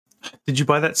Did you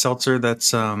buy that seltzer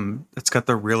that's got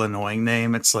the real annoying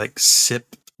name? It's like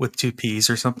Sip with two P's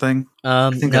or something.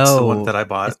 I think that's the one that I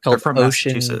bought. It's They're called from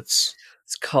Massachusetts.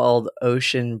 It's called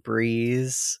Ocean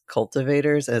Breeze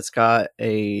Cultivators. And it's got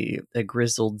a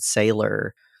grizzled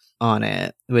sailor on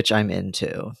it, which I'm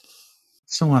into.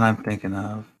 It's the one I'm thinking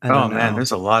of. Man,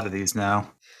 there's a lot of these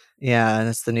now. Yeah,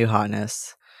 that's the new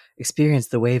hotness. Experience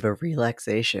the wave of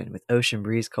relaxation with Ocean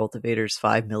Breeze Cultivators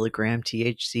 5 milligram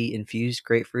THC infused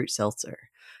grapefruit seltzer.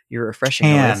 Your refreshing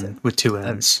oasis with two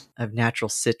N's of natural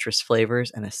citrus flavors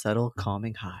and a subtle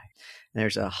calming high. And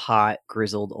there's a hot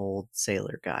grizzled old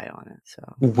sailor guy on it.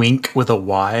 So Wink with a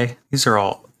Y. These are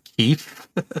all Keith.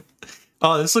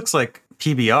 Oh, this looks like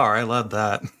PBR. I love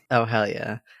that. Oh hell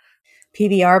yeah.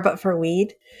 PBR but for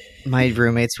weed. My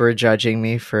roommates were judging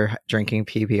me for drinking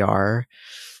PBR.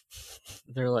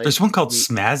 They're like, there's one called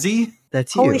Smazzy.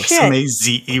 That's you. Holy shit.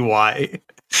 Smazey.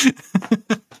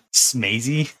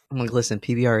 Smazzy. I'm like, listen,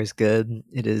 PBR is good.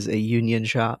 It is a union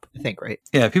shop, I think, right?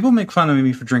 Yeah, people make fun of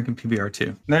me for drinking PBR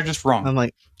too. They're just wrong. I'm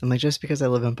like, just because I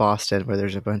live in Boston where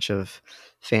there's a bunch of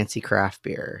fancy craft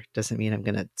beer doesn't mean I'm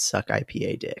gonna suck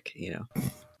IPA dick, you know?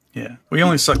 Yeah, we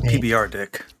only suck PBR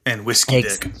dick and whiskey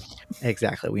dick.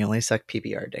 Exactly. We only suck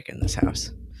PBR dick in this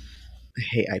house. I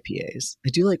hate IPAs. I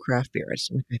do like craft beer. I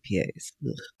just don't like IPAs.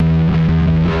 Ugh.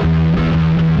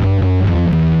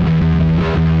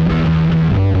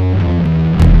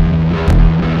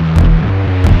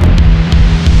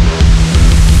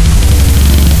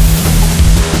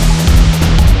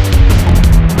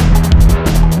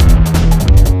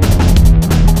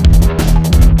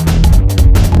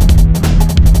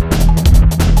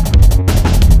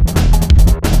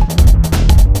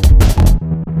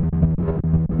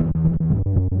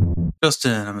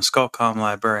 Justin, I'm a Skullcom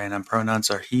librarian, and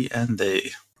pronouns are he and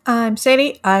they. I'm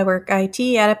Sadie. I work IT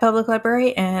at a public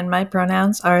library, and my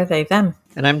pronouns are they, them.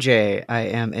 And I'm Jay. I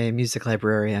am a music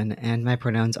librarian, and my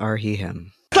pronouns are he,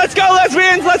 him. Let's go,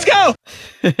 lesbians! Let's go!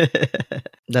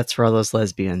 That's for all those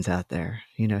lesbians out there.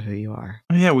 You know who you are.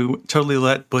 Oh, yeah, we totally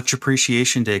let Butch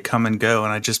Appreciation Day come and go,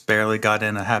 and I just barely got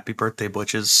in a happy birthday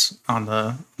Butches on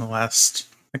the last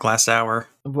hour.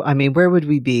 I mean, where would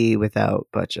we be without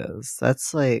Butches?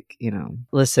 That's like, you know,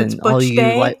 listen, all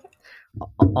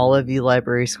of you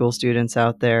library school students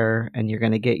out there, and you're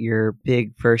going to get your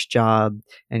big first job,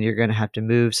 and you're going to have to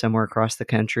move somewhere across the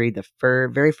country. The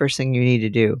very first thing you need to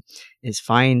do is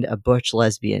find a butch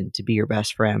lesbian to be your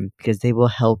best friend, because they will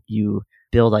help you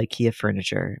build IKEA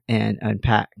furniture and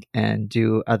unpack and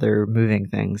do other moving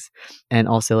things, and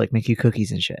also like make you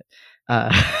cookies and shit.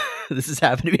 This has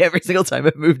happened to me every single time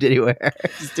I've moved anywhere.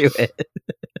 Just do it.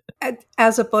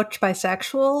 As a butch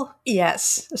bisexual,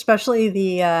 yes, especially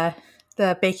the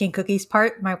baking cookies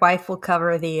part. My wife will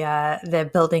cover the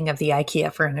building of the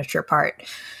IKEA furniture part.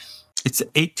 It's the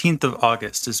 18th of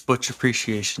August is Butch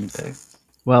Appreciation Day.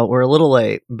 Well, we're a little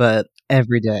late, but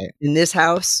every day in this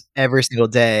house, every single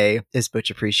day is Butch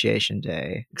Appreciation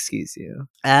Day. Excuse you.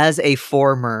 As a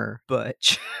former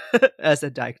butch, as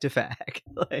a dyke to fag,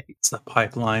 like it's the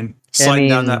pipeline. Sliding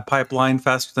down that pipeline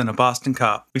faster than a Boston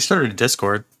cop. We started a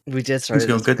Discord. We did start. It's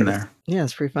going good in there. Yeah,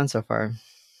 it's pretty fun so far.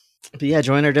 But yeah,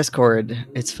 join our Discord.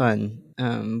 It's fun.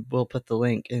 We'll put the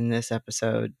link in this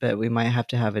episode, but we might have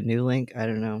to have a new link. I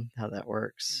don't know how that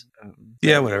works.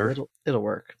 Yeah, whatever. It'll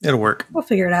work. It'll work. We'll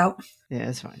figure it out. Yeah,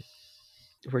 it's fine.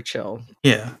 We're chill.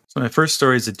 Yeah. So my first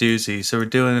story is a doozy. So we're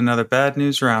doing another bad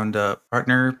news roundup.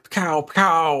 Partner,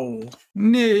 pow.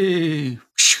 No.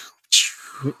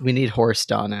 We need Horse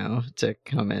Dono to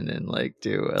come in and like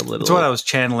do a little. That's what I was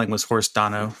channeling was Horse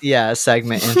Dono. Yeah, a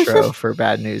segment intro for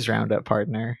Bad News Roundup.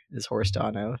 Partner is Horse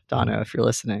Dono. Dono, if you're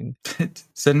listening,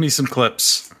 send me some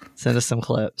clips. Send us some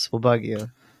clips. We'll bug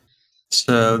you.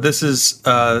 So this is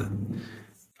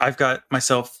I've got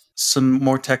myself some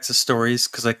more Texas stories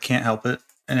because I can't help it.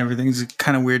 And everything's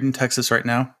kind of weird in Texas right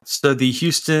now. So the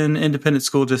Houston Independent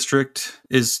School District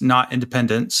is not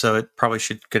independent, so it probably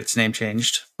should get its name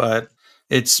changed. But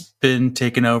it's been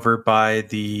taken over by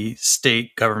the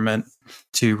state government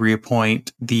to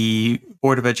reappoint the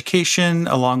Board of Education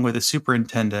along with a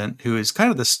superintendent who is kind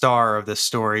of the star of this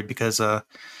story because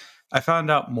I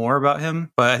found out more about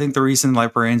him. But I think the reason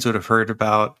librarians would have heard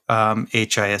about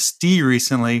HISD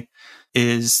recently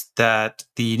is that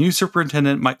the new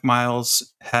superintendent, Mike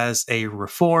Miles, has a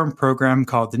reform program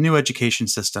called the New Education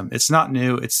System. It's not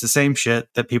new. It's the same shit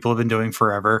that people have been doing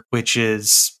forever, which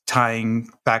is tying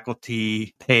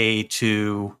faculty pay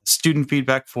to student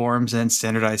feedback forms and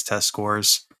standardized test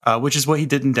scores, which is what he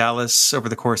did in Dallas over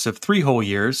the course of 3 whole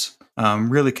years.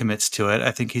 really commits to it.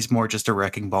 I think he's more just a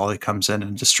wrecking ball. He comes in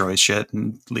and destroys shit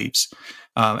and leaves.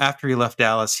 After he left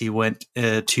Dallas, he went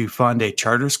to fund a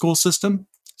charter school system.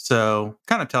 So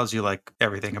kind of tells you like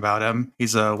everything about him.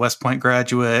 He's a West Point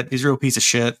graduate. He's a real piece of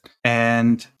shit.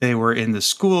 And they were in the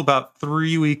school about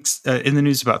 3 weeks, in the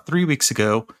news about 3 weeks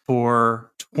ago,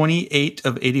 for 28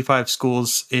 of 85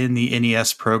 schools in the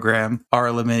NES program are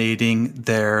eliminating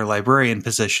their librarian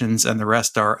positions, and the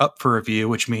rest are up for review,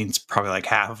 which means probably like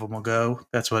half of them will go.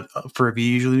 That's what up for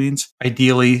review usually means.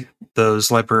 Ideally, those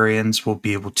librarians will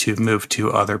be able to move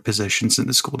to other positions in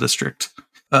the school district.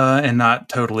 And not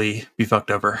totally be fucked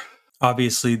over.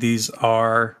 Obviously, these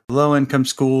are low-income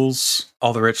schools.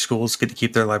 All the rich schools get to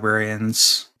keep their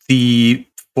librarians. The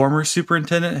former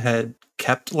superintendent had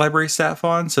kept library staff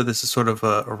on, so this is sort of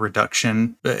a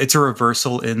reduction. It's a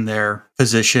reversal in their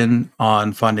position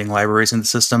on funding libraries in the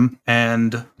system,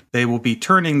 and they will be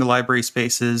turning the library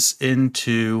spaces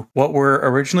into what were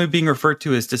originally being referred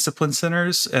to as discipline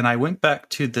centers. And I went back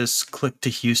to this Click to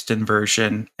Houston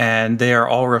version, and they are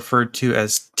all referred to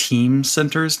as team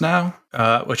centers now,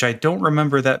 which I don't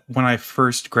remember that when I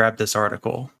first grabbed this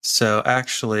article. So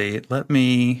actually, let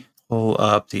me pull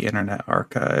up the Internet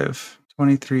Archive.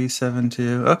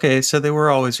 2372. Okay, so they were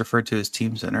always referred to as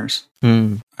team centers,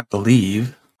 I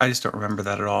believe. I just don't remember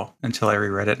that at all until I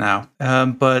reread it now.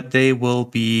 But they will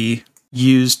be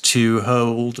used to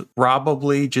hold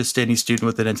probably just any student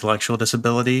with an intellectual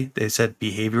disability. They said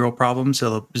behavioral problems. So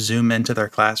they'll zoom into their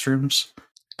classrooms.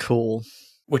 Cool.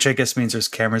 Which I guess means there's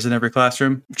cameras in every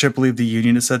classroom, which I believe the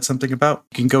union has said something about.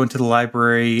 You can go into the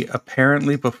library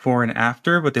apparently before and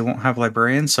after, but they won't have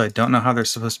librarians, so I don't know how they're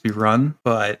supposed to be run.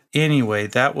 But anyway,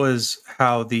 that was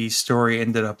how the story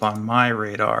ended up on my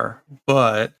radar.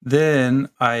 But then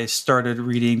I started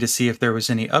reading to see if there was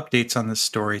any updates on this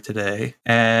story today.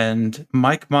 And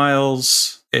Mike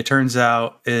Miles, it turns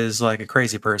out, is like a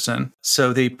crazy person.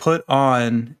 So they put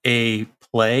on a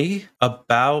play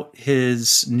about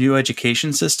his new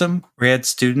education system where he had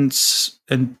students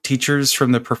and teachers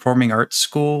from the performing arts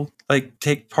school like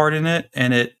take part in it,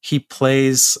 and he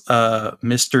plays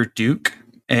Mr. Duke,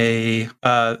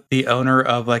 the owner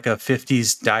of like a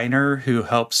 50s diner who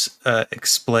helps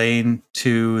explain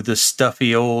to the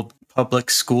stuffy old public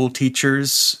school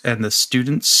teachers and the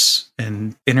students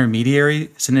and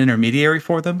it's an intermediary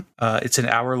for them. It's an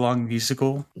hour-long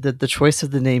musical. The choice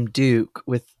of the name Duke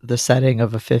with the setting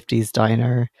of a 50s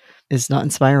diner is not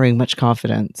inspiring much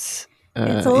confidence.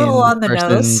 It's a little on the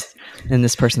nose. In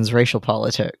this person's racial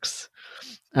politics.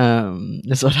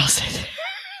 Is what I'll say there.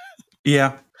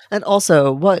 Yeah. And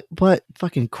also, what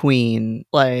fucking queen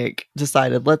like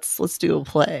decided let's do a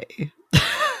play?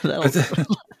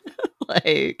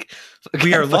 Like,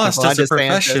 we are lost as a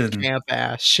profession. Camp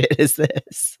ass shit is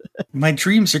this? My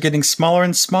dreams are getting smaller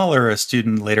and smaller, a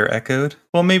student later echoed.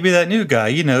 Well, maybe that new guy,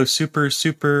 you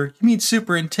mean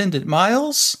Superintendent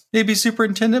Miles? Maybe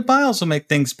Superintendent Miles will make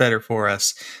things better for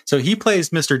us. So he plays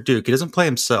Mr. Duke. He doesn't play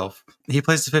himself. He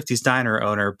plays the 50s diner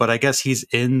owner, but I guess he's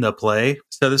in the play.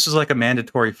 So this was like a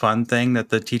mandatory fun thing that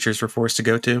the teachers were forced to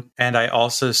go to. And I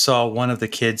also saw one of the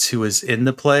kids who was in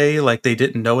the play, like they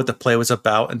didn't know what the play was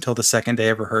about until the second day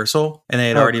of rehearsal. And they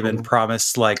had already been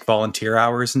promised like volunteer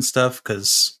hours and stuff,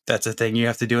 because that's a thing you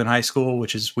have to do in high school,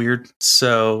 which is weird.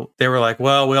 So they were like,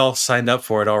 well, we all signed up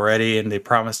for it already, and they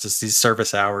promised us these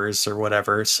service hours or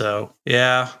whatever. So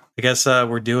yeah, I guess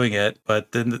we're doing it.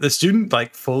 But then the student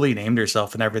like fully named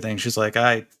herself and everything. She's like,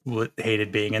 I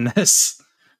hated being in this.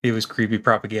 It was creepy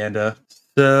propaganda.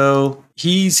 So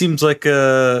he seems like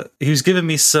he was giving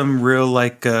me some real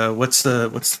like what's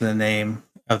the name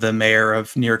of the mayor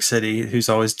of New York City who's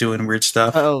always doing weird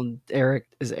stuff? Oh, Eric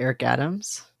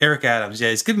Adams? Eric Adams, yeah,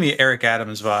 he's giving me Eric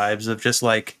Adams vibes of just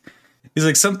like, he's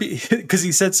like because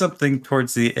he said something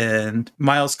towards the end.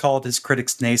 Miles called his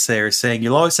critics naysayers, saying,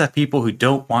 "You'll always have people who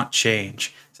don't want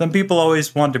change. Some people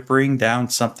always want to bring down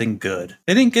something good.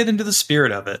 They didn't get into the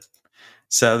spirit of it."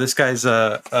 So this guy's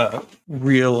a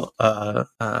real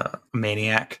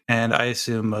maniac, and I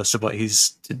assume most of what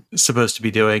he's supposed to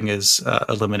be doing is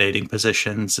eliminating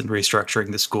positions and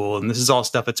restructuring the school. And this is all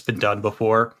stuff that's been done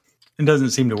before. It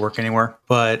doesn't seem to work anymore.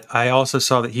 But I also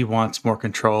saw that he wants more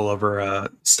control over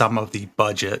some of the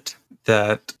budget,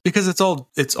 because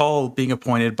it's all being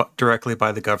appointed directly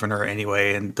by the governor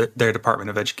anyway, and their Department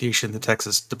of Education, the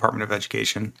Texas Department of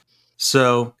Education.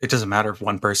 So it doesn't matter if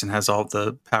one person has all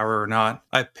the power or not.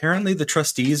 Apparently the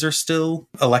trustees are still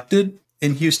elected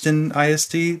in Houston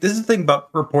ISD. This is the thing about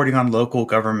reporting on local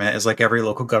government is like every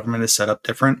local government is set up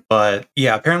different. But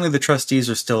yeah, apparently the trustees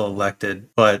are still elected,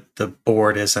 but the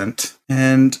board isn't.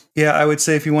 And yeah, I would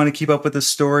say if you want to keep up with the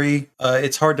story,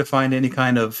 it's hard to find any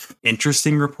kind of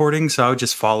interesting reporting. So I would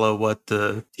just follow what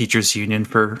the Teachers Union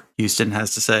for Houston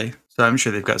has to say. So I'm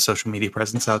sure they've got social media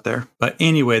presence out there. But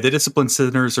anyway, the discipline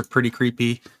centers are pretty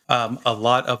creepy. A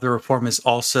lot of the reform is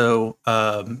also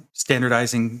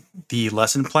standardizing the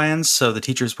lesson plans. So the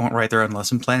teachers won't write their own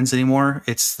lesson plans anymore.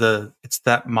 It's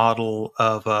that model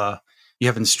of you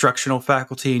have instructional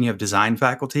faculty and you have design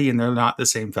faculty, and they're not the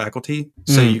same faculty.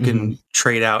 So you can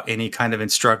trade out any kind of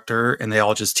instructor and they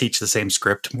all just teach the same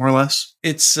script, more or less.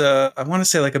 It's, I want to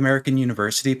say like American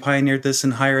University pioneered this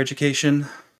in higher education,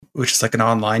 which is like an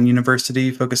online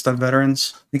university focused on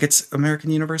veterans. I think it's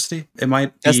American University. It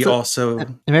might be also...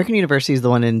 American University is the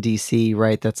one in DC,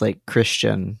 right? That's like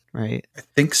Christian, right? I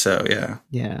think so, yeah.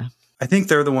 Yeah. I think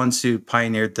they're the ones who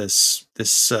pioneered this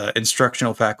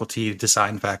instructional faculty,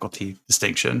 design faculty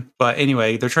distinction. But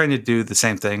anyway, they're trying to do the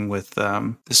same thing with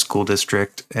the school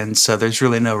district. And so there's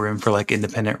really no room for like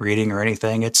independent reading or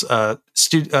anything. It's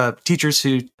teachers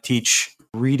who teach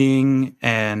reading,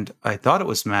 and I thought it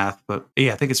was math, but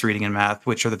yeah, I think it's reading and math,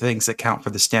 which are the things that count for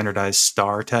the standardized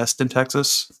STAR test in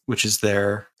Texas, which is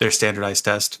their standardized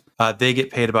test. They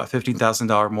get paid about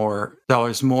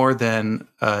 $15,000 more than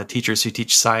teachers who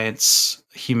teach science,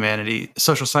 humanity,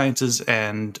 social sciences,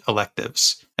 and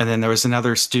electives. And then there was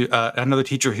another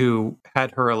teacher who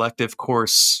had her elective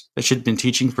course that she'd been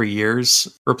teaching for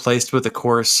years replaced with a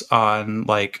course on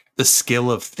like the skill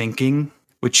of thinking,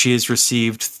 which she has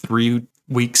received 3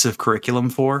 weeks of curriculum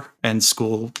for, and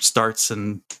school starts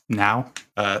now.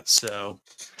 So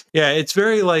yeah, it's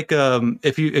very like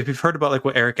if you've heard about like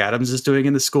what Eric Adams is doing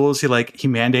in the schools, he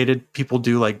mandated people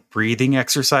do like breathing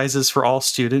exercises for all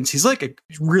students. He's like a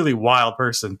really wild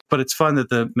person, but it's fun that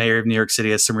the mayor of New York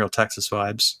City has some real Texas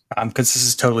vibes, because this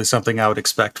is totally something I would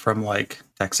expect from like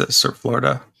Texas or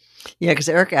Florida. Yeah, because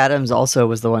Eric Adams also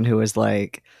was the one who was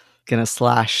like gonna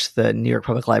slash the New York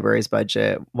Public Library's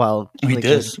budget while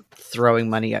just throwing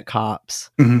money at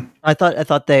cops. Mm-hmm. I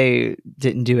thought they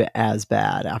didn't do it as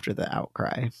bad after the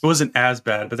outcry. It wasn't as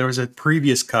bad, but there was a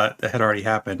previous cut that had already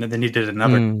happened, and then he did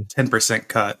another 10%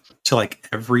 cut to like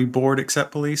every board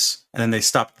except police, and then they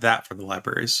stopped that for the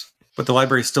libraries. But the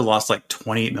library still lost like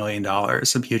 $28 million,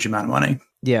 a huge amount of money.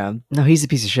 Yeah, no, he's a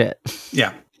piece of shit.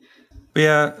 Yeah. But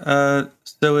yeah,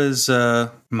 so is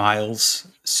Miles.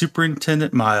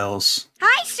 Superintendent Miles.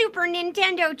 Hi, Super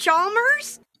Nintendo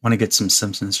Chalmers. Want to get some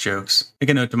Simpsons jokes.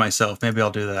 Make a note to myself. Maybe I'll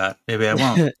do that. Maybe I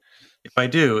won't. If I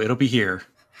do, it'll be here.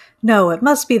 No, it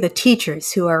must be the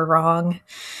teachers who are wrong.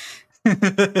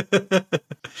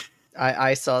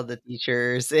 I saw the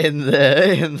teachers in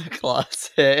the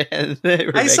closet. And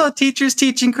I saw teachers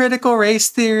teaching critical race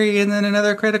theory, and then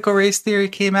another critical race theory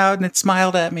came out and it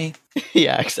smiled at me.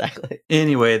 Yeah, exactly.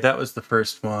 Anyway, that was the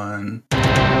first one.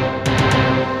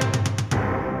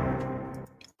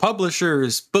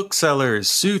 Publishers, booksellers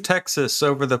sue Texas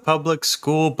over the public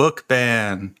school book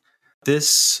ban.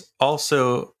 This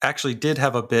also actually did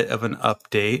have a bit of an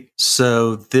update.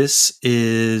 So this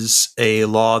is a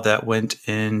law that went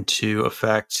into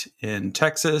effect in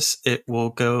Texas. It will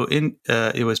go in.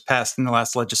 It was passed in the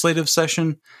last legislative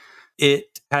session. It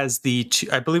has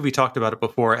I believe we talked about it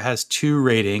before. It has 2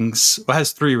 ratings. Well, it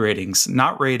has 3 ratings.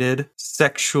 Not rated,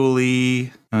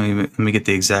 sexually. Let me get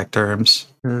the exact terms.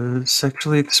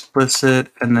 Sexually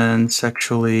explicit, and then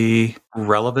sexually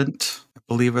relevant, I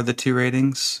believe, are the 2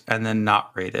 ratings, and then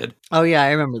not rated. Oh yeah,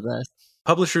 I remember this.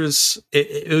 Publishers,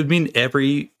 it would mean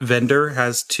every vendor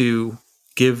has to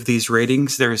give these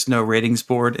ratings. There is no ratings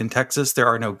board in Texas. There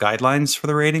are no guidelines for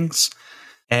the ratings.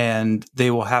 And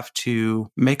they will have to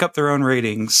make up their own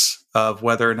ratings of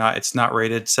whether or not it's not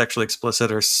rated sexually explicit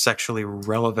or sexually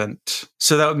relevant.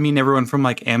 So that would mean everyone from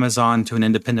like Amazon to an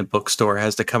independent bookstore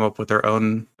has to come up with their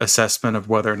own assessment of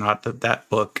whether or not that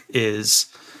book is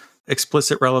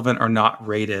explicit, relevant, or not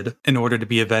rated in order to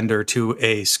be a vendor to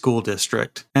a school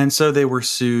district. And so they were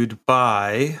sued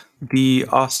by the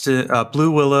Austin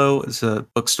Blue Willow is a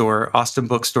bookstore, Austin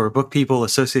Bookstore, Book People,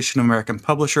 Association of American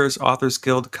Publishers, Authors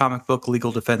Guild, Comic Book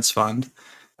Legal Defense Fund.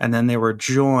 And then they were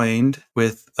joined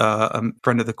with a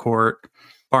friend of the court,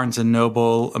 Barnes &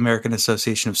 Noble, American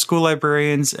Association of School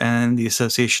Librarians, and the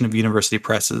Association of University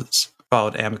Presses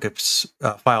filed amicus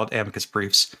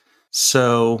briefs.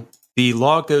 So the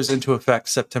law goes into effect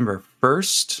September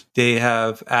 1st. They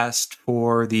have asked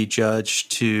for the judge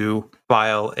to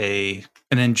file an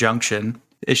injunction,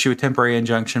 issue a temporary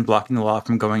injunction blocking the law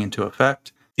from going into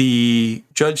effect. The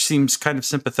judge seems kind of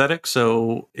sympathetic,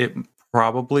 so it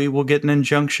probably will get an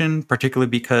injunction, particularly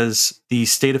because the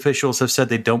state officials have said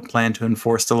they don't plan to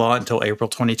enforce the law until April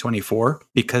 2024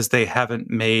 because they haven't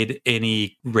made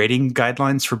any rating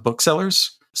guidelines for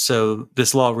booksellers. So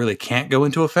this law really can't go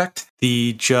into effect.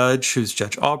 The judge, who's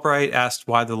Judge Albright, asked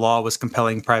why the law was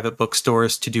compelling private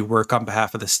bookstores to do work on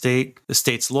behalf of the state. The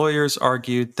state's lawyers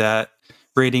argued that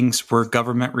ratings were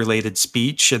government-related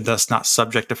speech and thus not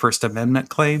subject to First Amendment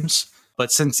claims.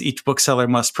 But since each bookseller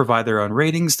must provide their own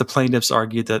ratings, the plaintiffs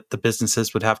argued that the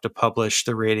businesses would have to publish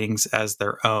the ratings as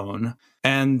their own.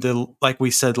 And like we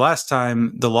said last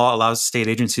time, the law allows state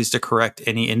agencies to correct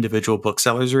any individual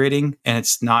bookseller's rating, and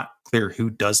it's not clear who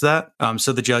does that.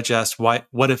 So the judge asked, what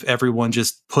if everyone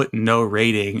just put no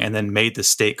rating and then made the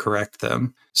state correct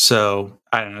them? So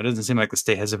I don't know. It doesn't seem like the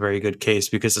state has a very good case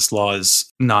because this law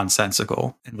is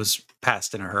nonsensical and was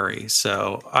passed in a hurry.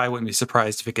 So I wouldn't be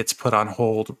surprised if it gets put on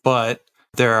hold, but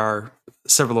there are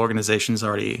several organizations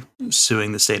already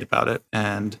suing the state about it,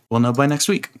 and we'll know by next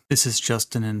week. This is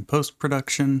Justin in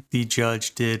post-production. The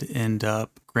judge did end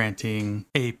up granting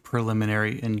a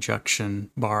preliminary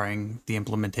injunction barring the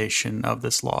implementation of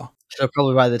this law. So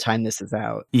probably by the time this is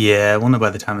out. Yeah, we'll know by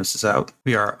the time this is out.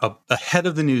 We are ahead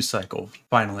of the news cycle,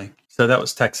 finally. So that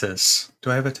was Texas.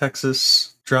 Do I have a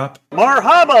Texas drop?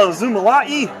 Marhaba,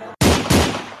 Zumala'i.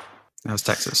 That was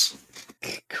Texas.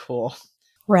 Cool.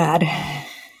 Rad.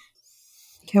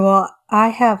 Okay, well, I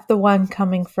have the one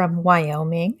coming from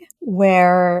Wyoming,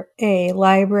 where a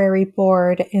library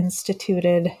board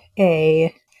instituted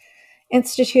a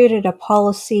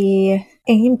policy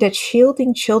aimed at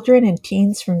shielding children and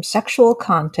teens from sexual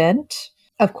content,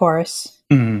 of course.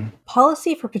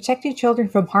 Policy for protecting children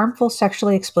from harmful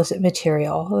sexually explicit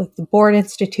material. The board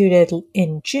instituted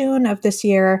in June of this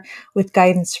year with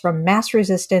guidance from Mass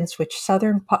Resistance, which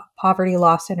Southern Poverty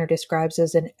Law Center describes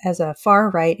as a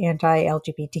far-right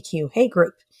anti-LGBTQ hate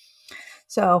group.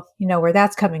 So you know where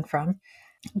that's coming from.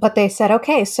 But they said,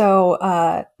 okay,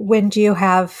 so when do you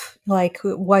have, they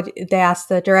asked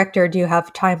the director, do you have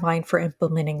a timeline for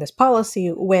implementing this policy,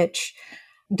 which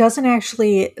doesn't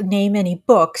actually name any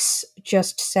books,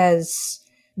 just says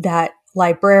that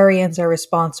librarians are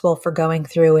responsible for going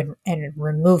through and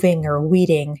removing or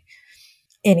weeding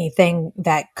anything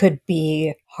that could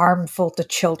be harmful to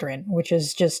children, which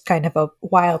is just kind of a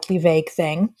wildly vague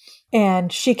thing.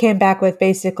 And she came back with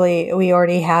basically, we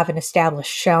already have an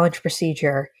established challenge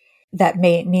procedure that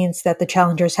means that the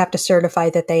challengers have to certify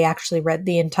that they actually read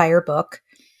the entire book,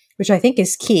 which I think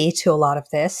is key to a lot of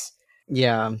this.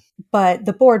 Yeah. But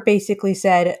the board basically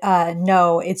said,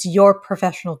 no, it's your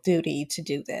professional duty to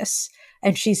do this.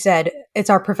 And she said, it's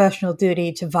our professional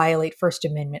duty to violate First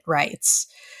Amendment rights.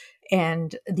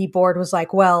 And the board was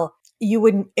like, well,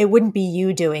 it wouldn't be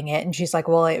you doing it. And she's like,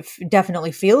 well, it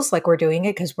definitely feels like we're doing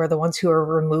it because we're the ones who are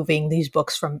removing these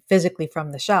books physically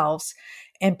from the shelves,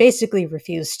 and basically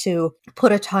refused to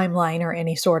put a timeline or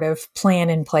any sort of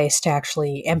plan in place to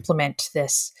actually implement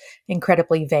this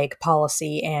incredibly vague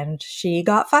policy. And she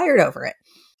got fired over it.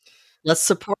 Let's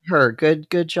support her.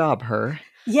 Good job, her.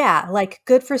 Yeah,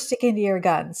 good for sticking to your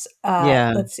guns.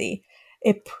 Yeah. Let's see.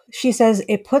 She says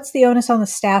it puts the onus on the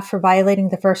staff for violating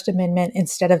the First Amendment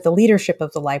instead of the leadership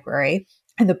of the library.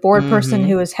 And the board person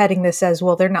who is heading this says,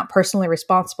 well, they're not personally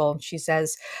responsible. And she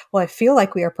says, well, I feel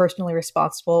like we are personally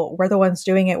responsible. We're the ones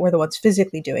doing it. We're the ones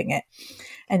physically doing it.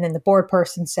 And then the board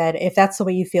person said, if that's the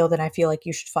way you feel, then I feel like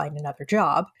you should find another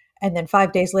job. And then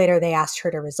 5 days later, they asked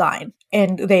her to resign.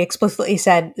 And they explicitly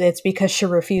said it's because she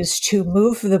refused to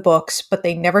move the books, but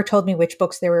they never told me which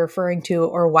books they were referring to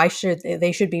or why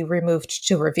they should be removed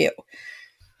to review.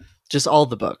 Just all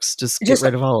the books. Just get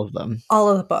rid of all of them. All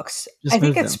of the books. Just I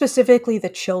think it's them. Specifically the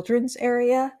children's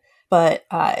area, but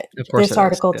this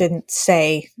article didn't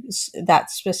say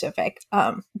that specific.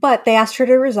 But they asked her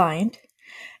to resign,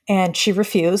 and she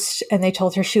refused, and they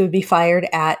told her she would be fired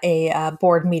at a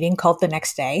board meeting called the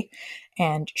next day.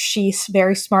 And she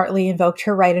very smartly invoked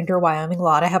her right under Wyoming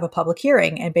law to have a public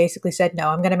hearing and basically said, no,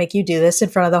 I'm going to make you do this in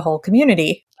front of the whole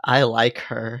community. I like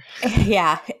her.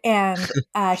 Yeah. And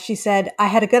she said, I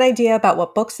had a good idea about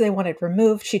what books they wanted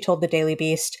removed. She told the Daily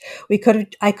Beast,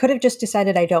 I could have just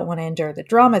decided I don't want to endure the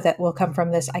drama that will come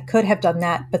from this. I could have done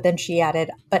that. But then she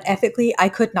added, but ethically, I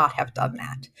could not have done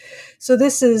that. So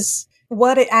this is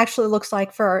what it actually looks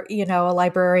like for, a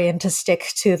librarian to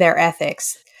stick to their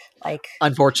ethics.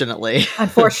 Unfortunately.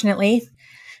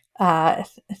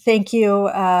 Thank you,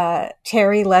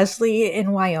 Terry Leslie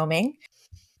in Wyoming.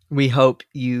 We hope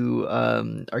you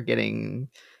are getting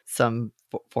some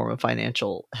form of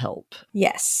financial help.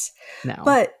 Yes. Now.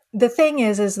 But the thing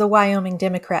is the Wyoming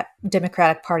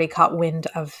Democratic Party caught wind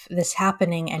of this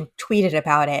happening and tweeted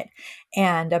about it.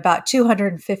 And about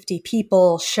 250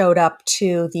 people showed up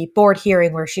to the board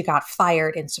hearing where she got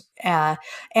fired.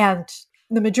 And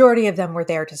the majority of them were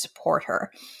there to support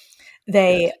her.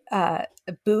 They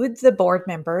booed the board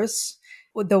members.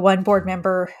 The one board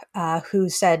member who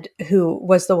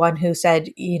was the one who said,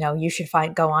 you should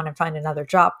go on and find another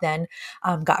job, then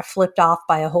got flipped off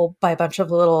by a bunch of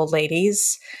little old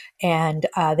ladies. And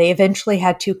they eventually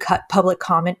had to cut public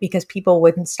comment because people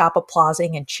wouldn't stop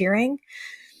applauding and cheering.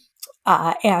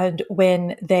 And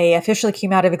when they officially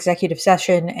came out of executive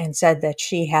session and said that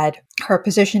her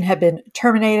position had been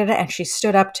terminated and she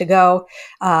stood up to go,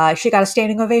 she got a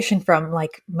standing ovation from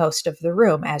most of the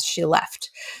room as she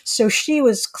left. So she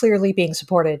was clearly being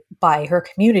supported by her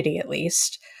community, at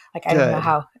least. I don't know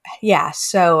how. Yeah.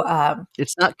 So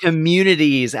it's not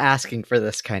communities asking for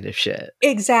this kind of shit.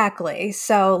 Exactly.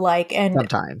 So and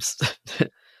sometimes.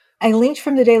 I linked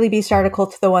from the Daily Beast article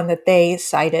to the one that they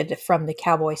cited from the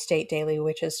Cowboy State Daily,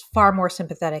 which is far more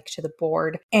sympathetic to the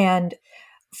board. And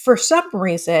for some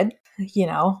reason,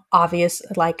 obvious,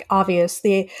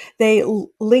 they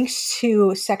linked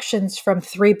to sections from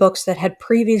 3 books that had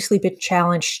previously been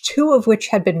challenged, 2 of which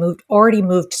had been already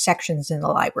moved sections in the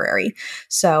library.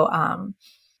 So,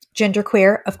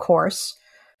 genderqueer, of course.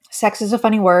 Sex is a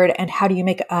funny word, and how do you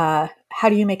make a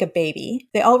baby?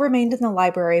 They all remained in the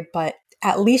library, but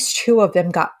at least 2 of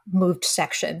them got moved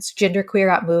sections. Genderqueer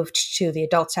got moved to the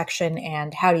adult section,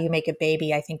 and How Do You Make a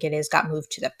Baby, I think it is, got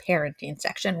moved to the parenting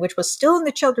section, which was still in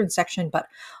the children's section, but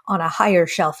on a higher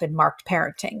shelf in marked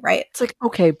parenting, right? It's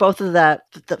okay, both of that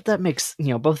makes,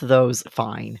 both of those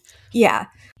fine. Yeah.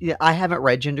 Yeah, I haven't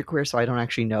read Genderqueer, so I don't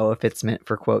actually know if it's meant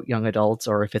for, quote, young adults,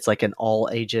 or if it's an all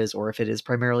ages, or if it is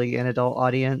primarily an adult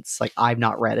audience. I've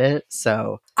not read it,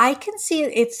 so... I can see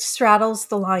it straddles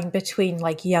the line between,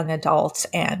 young adults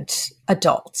and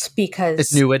adults, because...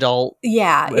 It's new adult.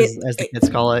 Yeah. As the kids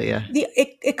call it, yeah.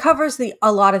 It covers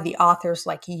a lot of the author's,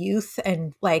 youth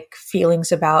and,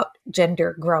 feelings about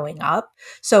gender growing up.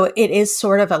 So it is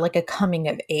sort of a coming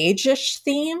of age-ish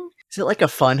theme. Is it a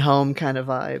fun home kind of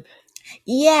vibe?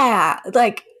 Yeah,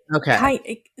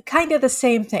 okay, kind of the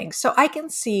same thing. So I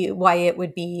can see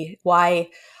why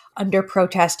under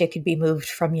protest it could be moved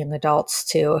from young adults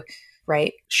to,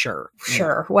 right? Sure,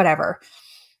 whatever.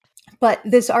 But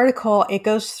this article, it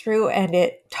goes through and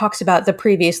it talks about the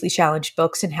previously challenged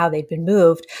books and how they've been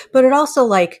moved, but it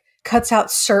also cuts out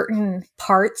certain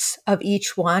parts of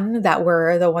each one that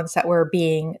were the ones that were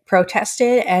being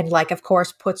protested, and of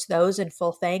course puts those in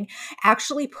full thing.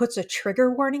 Actually puts a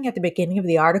trigger warning at the beginning of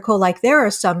the article. There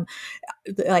are some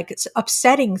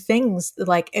upsetting things,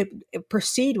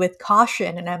 proceed with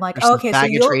caution. And I'm okay, so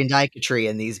faggotry and dicotry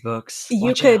in these books.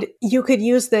 You could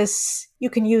use this.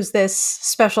 You can use this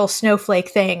special snowflake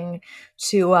thing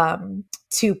to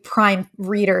prime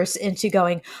readers into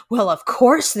going, well, of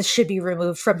course this should be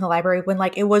removed from the library, when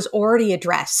it was already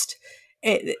addressed.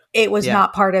 It was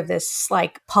not part of this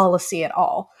policy at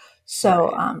all.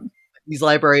 So these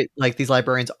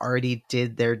librarians already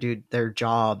did their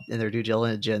job and their due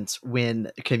diligence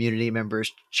when community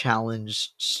members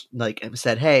challenged,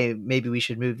 said, hey, maybe we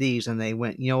should move these, and they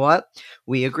went, you know what,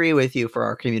 we agree with you for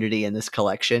our community in this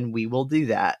collection, we will do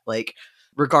that.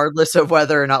 Regardless of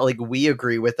whether or not we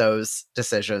agree with those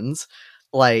decisions,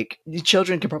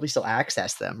 children can probably still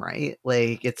access them, right?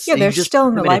 They're just still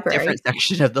in the library, a different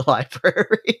section of the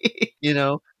library,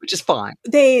 which is fine.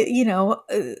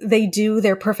 They do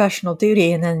their professional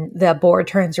duty, and then the board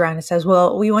turns around and says,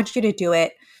 well, we want you to do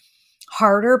it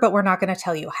harder, but we're not going to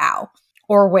tell you how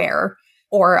or where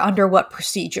or under what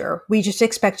procedure. We just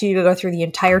expect you to go through the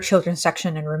entire children's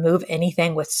section and remove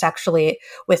anything with sexual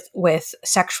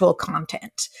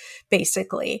content,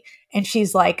 basically. And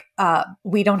she's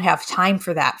we don't have time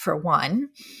for that, for one.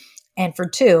 And for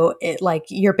 2,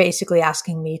 you're basically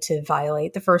asking me to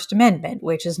violate the First Amendment,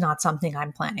 which is not something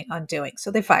I'm planning on doing.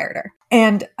 So they fired her.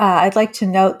 And I'd like to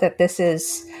note that this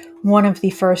is one of the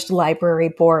first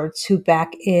library boards who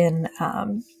back in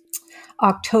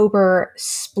October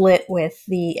split with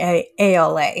the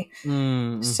ALA.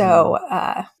 Mm-hmm. So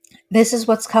this is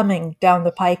what's coming down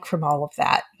the pike from all of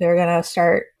that. They're going to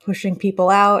start pushing people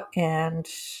out, and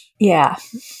yeah.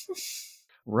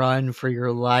 Run for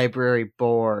your library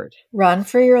board. Run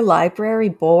for your library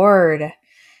board.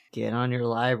 Get on your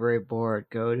library board.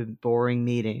 Go to boring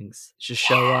meetings. Just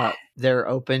show up. They're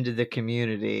open to the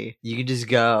community. You can just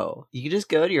go. You can just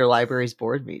go to your library's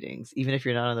board meetings, even if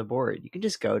you're not on the board. You can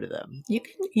just go to them.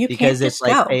 Because it's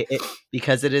go.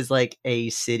 Because it is a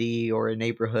city or a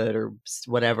neighborhood or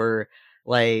whatever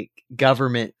like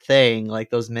government thing. Like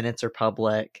those minutes are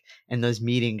public and those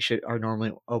meetings are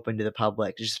normally open to the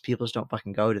public. It's just people just don't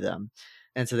fucking go to them.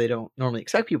 And so they don't normally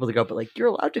expect people to go, but like you're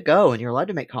allowed to go and you're allowed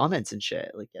to make comments and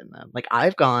shit like in them. Like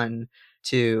I've gone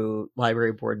to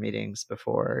library board meetings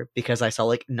before because I saw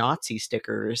like Nazi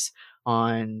stickers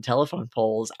on telephone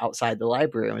poles outside the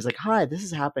library. I was like, hi, this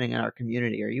is happening in our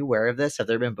community. Are you aware of this? Have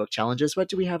there been book challenges? What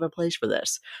do we have in place for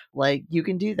this? Like, you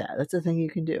can do that. That's a thing you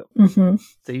can do. Mm-hmm.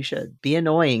 So you should be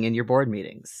annoying in your board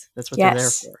meetings. That's what they're there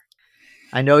for.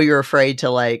 I know you're afraid to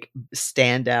like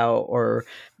stand out or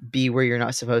be where you're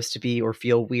not supposed to be or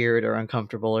feel weird or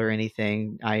uncomfortable or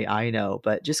anything. I know,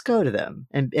 but just go to them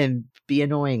and be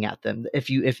annoying at them. If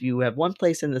you have one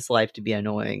place in this life to be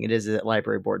annoying, it is at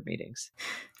library board meetings.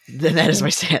 Then that is my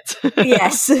stance.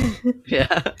 Yes.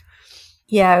 Yeah.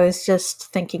 Yeah, I was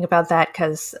just thinking about that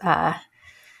because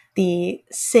the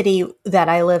city that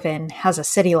I live in has a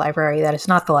city library that is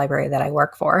not the library that I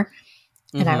work for.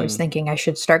 And I was thinking I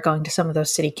should start going to some of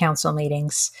those city council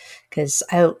meetings because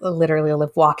I literally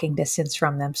live walking distance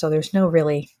from them. So there's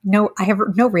I have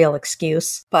no real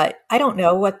excuse, but I don't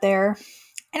know what their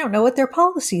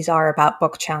policies are about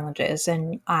book challenges.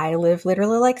 And I live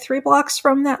literally like 3 blocks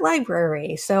from that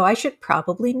library. So I should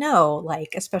probably know,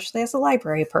 like, especially as a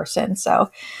library person. So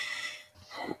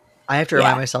I have to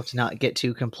remind myself to not get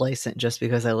too complacent just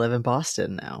because I live in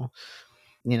Boston now.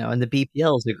 And the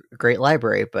BPL is a great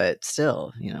library, but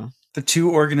still, The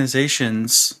 2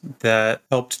 organizations that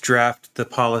helped draft the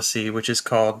policy, which is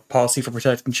called Policy for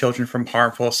Protecting Children from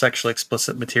Harmful Sexually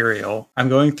Explicit Material. I'm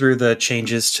going through the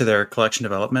changes to their collection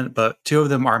development, but 2 of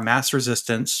them are Mass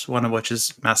Resistance, one of which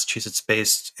is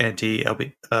Massachusetts-based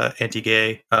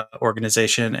anti-gay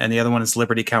organization, and the other one is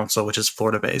Liberty Council, which is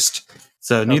Florida-based.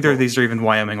 So neither of these are even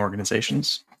Wyoming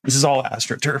organizations. This is all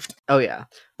AstroTurfed. Oh, yeah.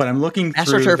 But I'm looking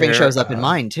through AstroTurfing shows up in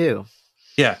mine, too.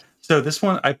 Yeah. So this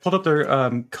one, I pulled up their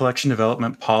collection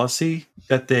development policy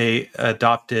that they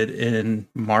adopted in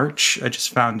March. I just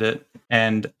found it.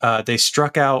 And they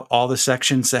struck out all the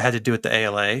sections that had to do with the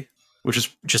ALA, which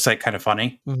is just like kind of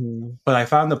funny. Mm-hmm. But I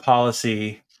found the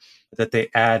policy that they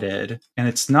added, and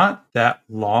it's not that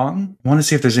long. I want to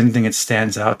see if there's anything that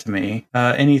stands out to me.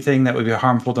 Anything that would be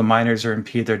harmful to minors or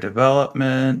impede their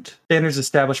development. Standards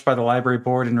established by the library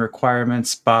board and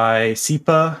requirements by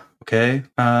SEPA. Okay.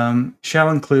 Shall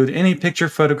include any picture,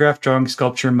 photograph, drawing,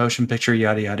 sculpture, motion picture,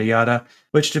 yada, yada, yada,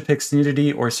 which depicts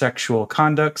nudity or sexual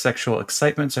conduct, sexual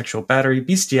excitement, sexual battery,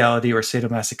 bestiality, or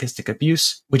sadomasochistic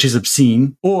abuse, which is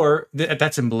obscene, or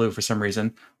that's in blue for some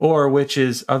reason, or which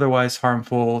is otherwise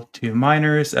harmful to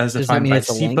minors as defined by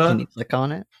SEPA. Can you click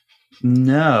on it?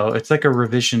 No, it's like a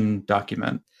revision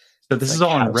document. So this is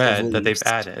all in red that they've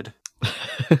added.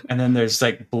 And then there's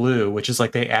like blue, which is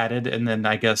like they added and then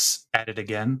I guess added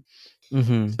again.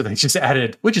 Mm-hmm. So they just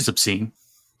added, which is obscene.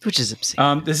 This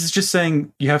is just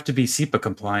saying you have to be SEPA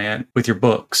compliant with your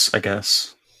books, I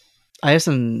guess. I have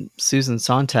some Susan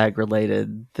Sontag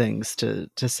related things to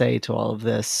say to all of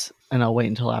this, and I'll wait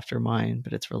until after mine,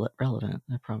 but it's relevant,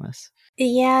 I promise.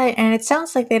 Yeah, and it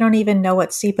sounds like they don't even know what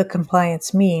SEPA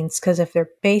compliance means, because if they're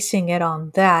basing it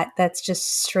on that, that's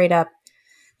just straight up,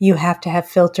 you have to have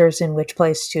filters in which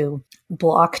place to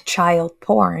block child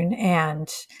porn, and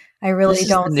I really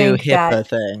don't think that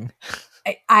thing.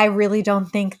 I really don't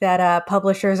think that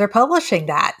publishers are publishing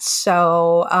that.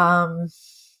 So,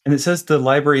 and it says the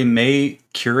library may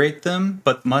curate them,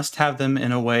 but must have them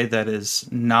in a way that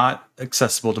is not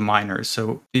accessible to minors.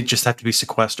 So you just have to be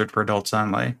sequestered for adults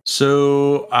only.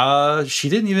 So she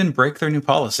didn't even break their new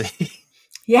policy.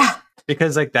 Yeah.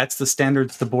 Because like that's the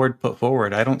standards the board put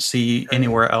forward. I don't see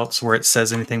anywhere else where it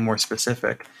says anything more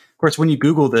specific. Of course, when you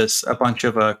Google this, a bunch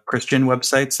of Christian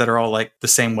websites that are all like the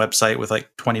same website with like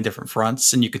 20 different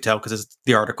fronts, and you could tell because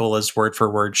the article is word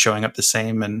for word showing up the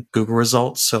same in Google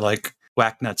results. So like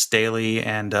Whacknuts Daily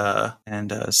and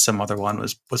some other one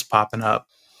was popping up.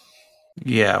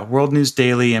 Yeah, World News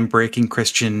Daily and Breaking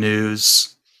Christian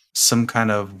News, some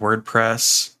kind of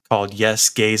WordPress called Yes,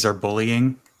 Gays Are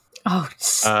Bullying. Oh,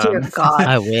 dear God.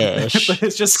 I wish. But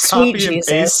it's just Sweet copy and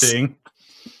pasting.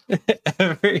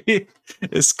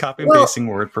 It's copy and pasting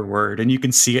word for word, and you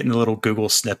can see it in the little Google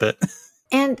snippet.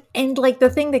 And like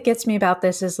the thing that gets me about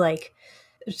this is like,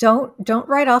 don't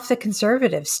write off the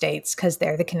conservative states because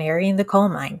they're the canary in the coal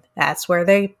mine. That's where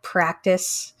they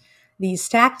practice these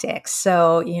tactics.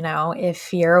 So,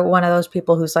 if you're one of those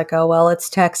people who's like, oh, well, it's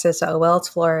Texas. Oh, well, it's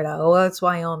Florida. Oh, well, it's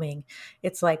Wyoming.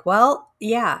 It's like, well,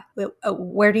 yeah.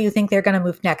 Where do you think they're going to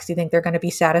move next? Do you think they're going to be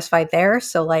satisfied there?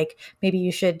 So like, maybe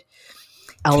you should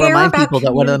I'll remind people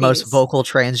that one of the most vocal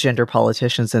transgender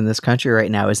politicians in this country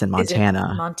right now is in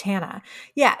Montana.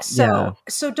 Yeah. So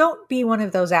don't be one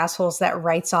of those assholes that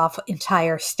writes off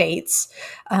entire states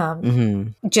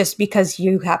just because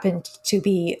you happen to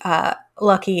be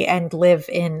lucky and live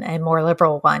in a more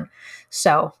liberal one.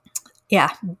 So, yeah,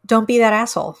 don't be that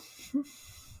asshole.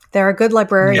 There are good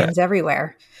librarians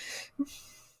everywhere.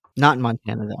 Not in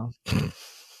Montana, though.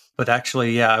 But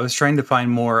actually, I was trying to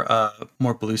find more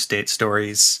blue state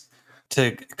stories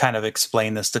to kind of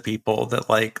explain this to people that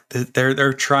like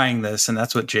they're trying this, and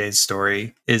that's what Jay's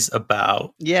story is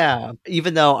about. Yeah,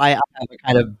 even though I have a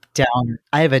kind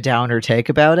of a downer take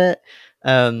about it,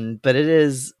 but it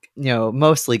is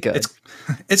mostly good.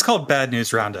 It's called Bad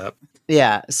News Roundup.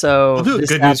 Yeah, so we'll do a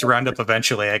good news roundup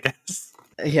eventually, I guess.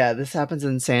 Yeah, this happens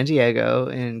in San Diego,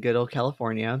 in good old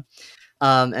California.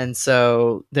 And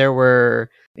so there were,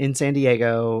 in San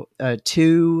Diego,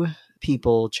 2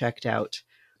 people checked out,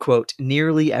 quote,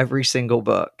 nearly every single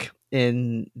book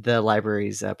in the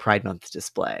library's Pride Month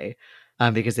display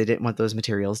because they didn't want those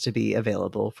materials to be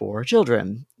available for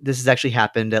children. This has actually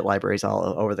happened at libraries all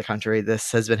over the country.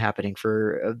 This has been happening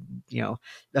for,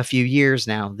 a few years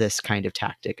now, this kind of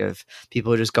tactic of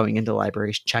people just going into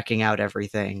libraries, checking out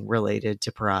everything related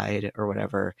to Pride or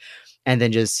whatever, and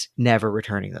then just never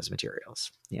returning those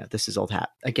materials. This is old hat.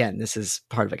 Again, this is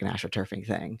part of like an astroturfing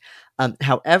thing.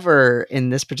 However, in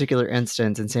this particular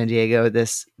instance in San Diego,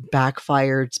 this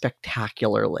backfired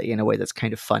spectacularly in a way that's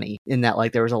kind of funny, in that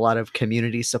like there was a lot of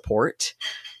community support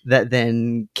that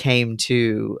then came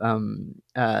to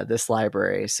this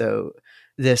library. So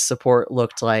this support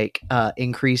looked like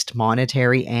increased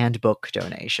monetary and book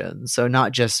donations. So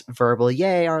not just verbal,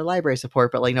 yay, our library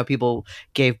support, but like, people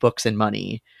gave books and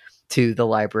money to the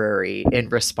library in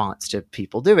response to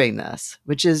people doing this,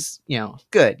 which is,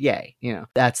 good. Yay.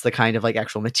 That's the kind of like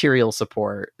actual material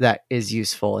support that is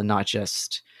useful and not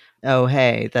just, oh,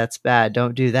 hey, that's bad,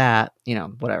 don't do that,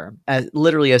 whatever.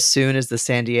 Literally as soon as the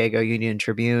San Diego Union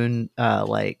Tribune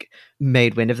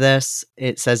made wind of this,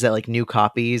 it says that like new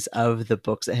copies of the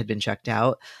books that had been checked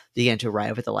out began to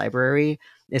arrive at the library.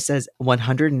 It says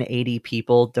 180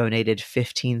 people donated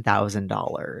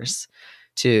 $15,000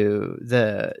 to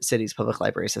the city's public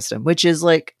library system, which is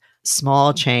like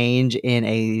small change in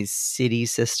a city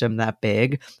system that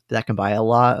big, that can buy a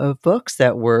lot of books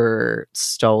that were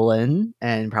stolen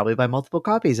and probably buy multiple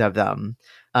copies of them,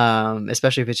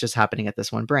 especially if it's just happening at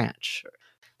this one branch.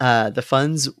 The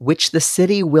funds, which the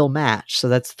city will match, so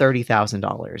that's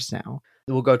 $30,000 now,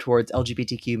 will go towards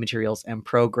LGBTQ materials and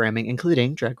programming,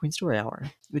 including Drag Queen Story Hour,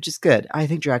 which is good. I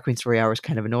think Drag Queen Story Hour is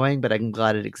kind of annoying, but I'm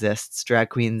glad it exists. Drag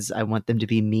queens, I want them to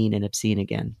be mean and obscene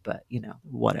again, but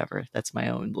whatever. That's my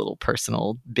own little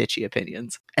personal bitchy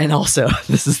opinions. And also,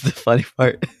 this is the funny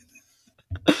part.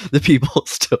 The people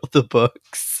stole the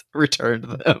books, returned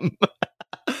them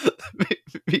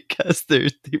because they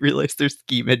realized their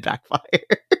scheme had backfired.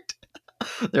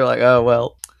 They're like, oh,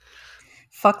 well,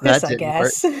 fuck this, I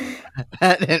guess.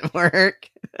 That didn't work.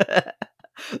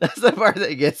 That's the part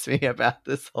that gets me about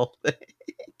this whole thing.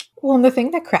 Well, and the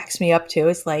thing that cracks me up too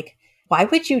is like, why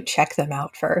would you check them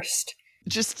out first?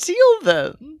 Just steal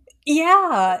them.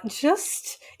 Yeah,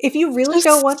 just if you really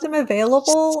don't want them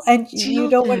available and you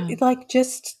don't want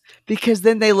just because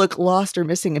then they look lost or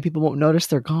missing and people won't notice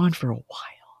they're gone for a while.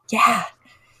 Yeah.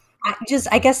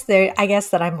 I guess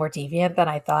that I'm more deviant than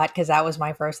I thought, because that was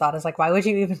my first thought, is like, why would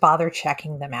you even bother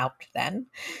checking them out then?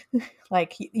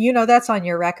 Like, that's on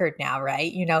your record now,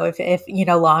 right? If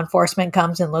law enforcement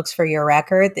comes and looks for your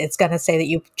record, it's going to say that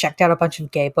you checked out a bunch of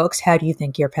gay books. How do you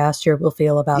think your pastor will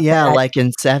feel about that? Yeah, like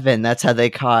in Seven, that's how they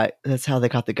caught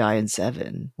the guy in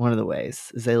Seven. One of the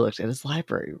ways is they looked at his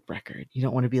library record. You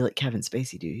don't want to be like Kevin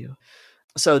Spacey, do you?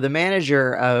 So the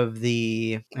manager of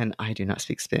and I do not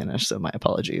speak Spanish, so my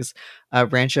apologies,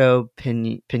 Rancho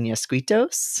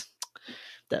Peñasquitos.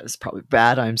 That was probably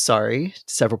bad. I'm sorry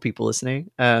to several people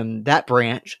listening. That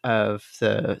branch of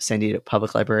the San Diego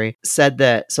Public Library said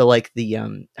that, so like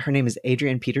her name is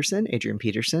Adrienne Peterson. Adrienne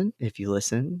Peterson, if you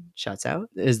listen, shouts out,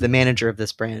 is the manager of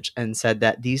this branch, and said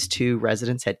that these 2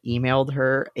 residents had emailed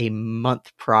her a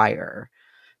month prior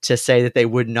to say that they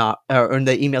would not, or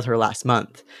they emailed her last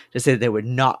month to say that they would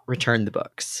not return the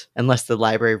books unless the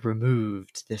library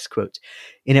removed this, quote,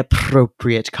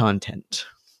 inappropriate content,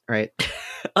 right?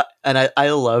 And I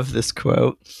love this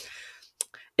quote.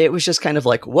 It was just kind of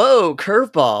like, whoa,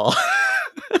 curveball.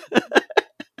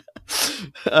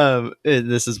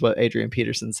 This is what Adrienne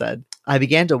Peterson said. I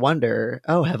began to wonder,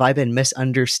 have I been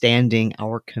misunderstanding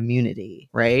our community?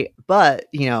 Right. But,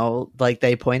 like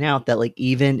they point out that like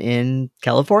even in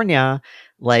California,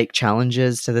 like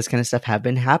challenges to this kind of stuff have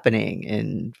been happening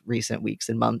in recent weeks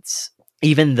and months.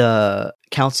 Even the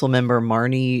council member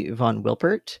Marnie von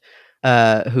Wilpert,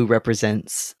 who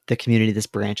represents the community this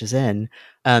branch is in,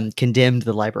 condemned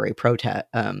the library protest,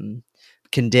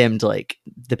 condemned like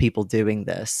the people doing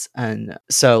this. And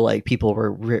so like people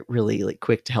were really like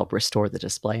quick to help restore the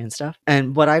display and stuff.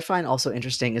 And what I find also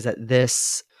interesting is that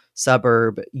this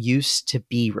suburb used to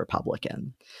be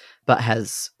Republican, but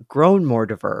has grown more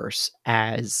diverse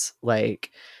as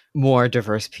like more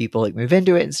diverse people like move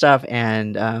into it and stuff.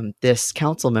 And this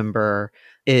council member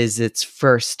is its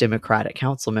first Democratic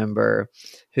council member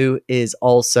who is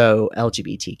also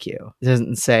LGBTQ. It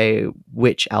doesn't say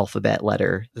which alphabet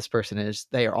letter this person is.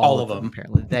 They are all of them.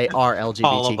 Apparently, they are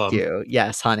LGBTQ.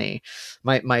 Yes, honey,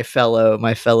 my fellow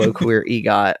queer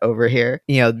EGOT over here.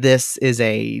 You know, this is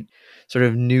a sort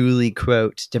of newly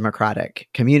quote Democrat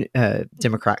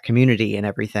community and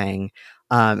everything.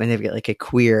 And they've got like a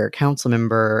queer council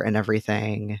member and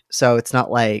everything. So it's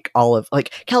not like all of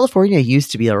like California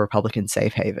used to be a Republican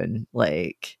safe haven.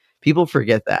 Like people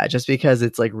forget that just because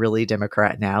it's like really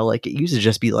Democrat now. Like it used to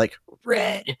just be like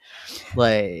red.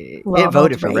 Like Ronald it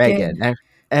voted for Reagan.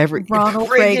 Ronald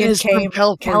Reagan Reagan is came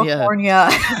from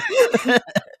California.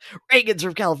 Reagan's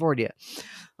from California.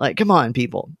 Like, come on,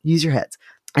 people, use your heads.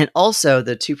 And also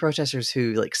the two protesters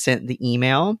who like sent the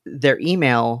email, their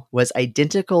email was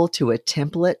identical to a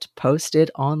template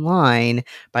posted online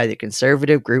by the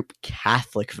conservative group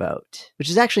Catholic Vote, which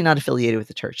is actually not affiliated with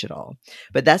the church at all.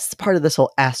 But that's part of this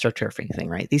whole astroturfing thing,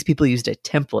 right? These people used a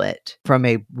template from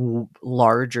a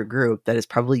larger group that is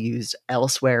probably used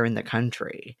elsewhere in the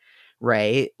country,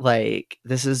 right? Like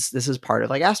this is part of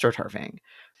like astroturfing.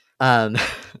 And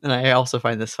I also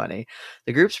find this funny.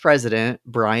 The group's president,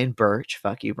 Brian Birch,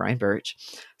 fuck you, Brian Birch,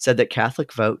 said that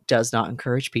Catholic Vote does not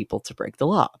encourage people to break the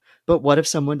law. But what if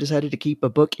someone decided to keep a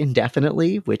book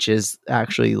indefinitely, which is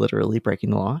actually literally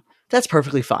breaking the law? That's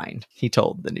perfectly fine, he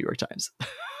told the New York Times.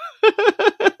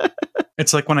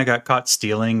 It's like when I got caught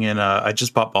stealing and I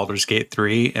just bought Baldur's Gate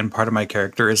 3, and part of my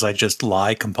character is I just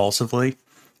lie compulsively.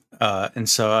 And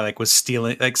so I like was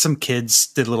stealing, like some kids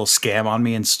did a little scam on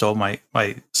me and stole my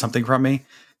something from me.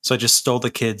 So I just stole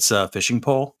the kids' fishing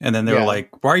pole. And then they were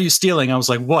like, why are you stealing? I was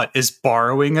like, what, is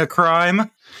borrowing a crime?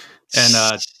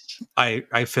 And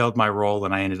I failed my role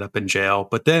and I ended up in jail.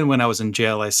 But then when I was in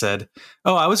jail, I said,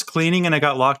 oh, I was cleaning and I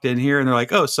got locked in here. And they're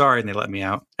like, oh, sorry. And they let me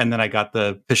out. And then I got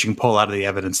the fishing pole out of the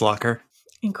evidence locker.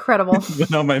 Incredible.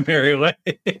 Went on my merry way.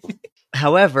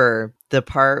 However, the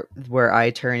part where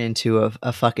I turn into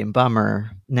a fucking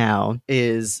bummer now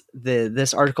is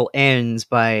this article ends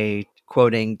by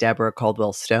quoting Deborah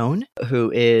Caldwell Stone, who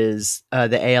is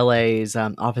the ALA's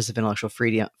Office of Intellectual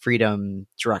Freedom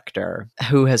director,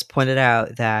 who has pointed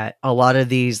out that a lot of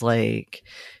these like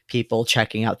people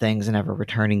checking out things and never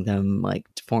returning them, like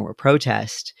to form a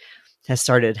protest, has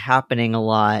started happening a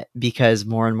lot because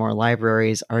more and more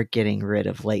libraries are getting rid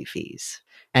of late fees.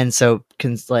 And so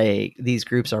like these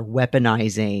groups are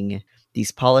weaponizing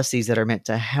these policies that are meant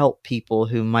to help people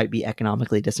who might be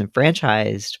economically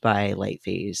disenfranchised by late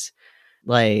fees.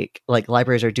 Like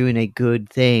libraries are doing a good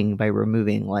thing by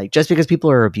removing, like, just because people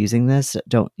are abusing this,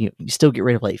 you still get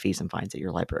rid of late fees and fines at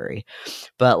your library.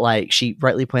 But like she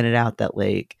rightly pointed out that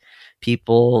like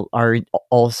people are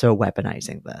also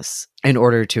weaponizing this in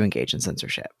order to engage in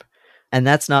censorship. And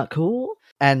that's not cool.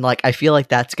 And like, I feel like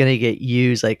that's going to get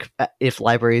used, like if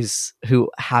libraries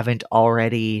who haven't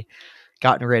already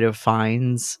gotten rid of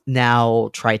fines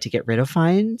now try to get rid of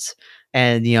fines.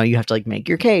 And, you know, you have to like make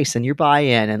your case and your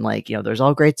buy-in and like, you know, there's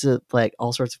all sorts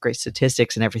of great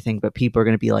statistics and everything, but people are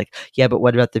going to be like, yeah, but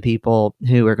what about the people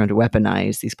who are going to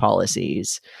weaponize these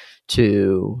policies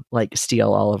to like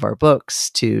steal all of our books,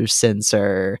 to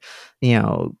censor, you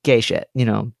know, gay shit, you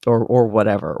know, or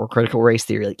whatever, or critical race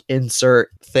theory, like insert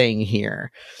thing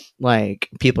here. Like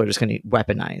people are just going to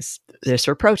weaponize this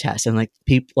for protest, and like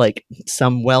people, like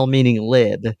some well-meaning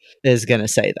lib is going to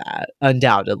say that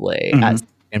undoubtedly at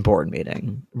an board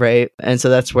meeting, right? And so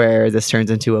that's where this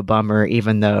turns into a bummer,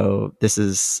 even though this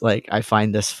is like, I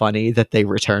find this funny that they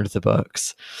returned the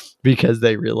books because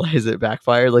they realize it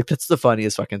backfired. Like that's the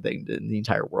funniest fucking thing in the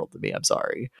entire world to me. I'm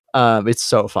sorry. It's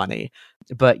so funny.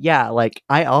 But yeah, like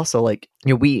I also like,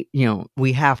 we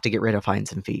have to get rid of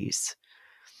fines and fees.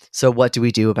 So what do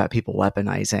we do about people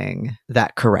weaponizing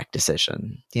that correct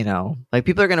decision? You know, like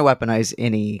people are going to weaponize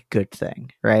any good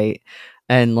thing, right?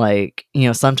 And like, you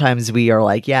know, sometimes we are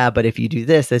like, yeah, but if you do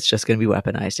this, it's just going to be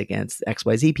weaponized against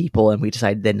XYZ people. And we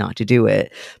decide then not to do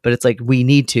it. But it's like, we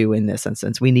need to, in this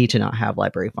instance, we need to not have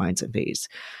library fines and fees.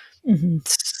 Mm-hmm.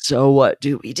 So what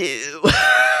do we do?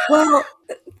 Well,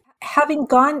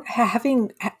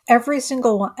 having every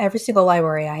single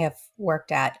library I have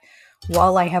worked at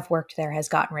while I have worked there has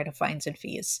gotten rid of fines and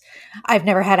fees. I've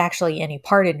never had actually any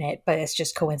part in it, but it's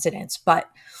just coincidence. But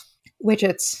which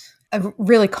it's a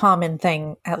really common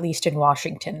thing, at least in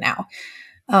Washington now.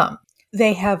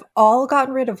 They have all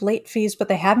gotten rid of late fees, but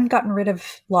they haven't gotten rid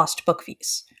of lost book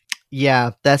fees.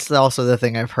 Yeah, that's also the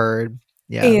thing I've heard.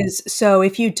 Yeah. So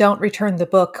if you don't return the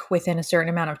book within a certain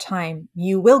amount of time,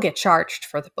 you will get charged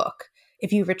for the book.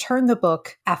 If you return the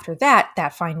book after that,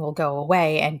 that fine will go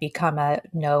away and become a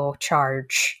no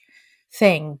charge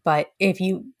thing. But if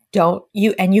you don't,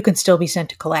 you can still be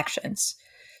sent to collections.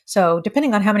 So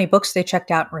depending on how many books they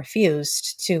checked out and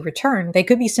refused to return, they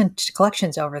could be sent to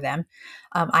collections over them.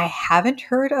 I haven't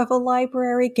heard of a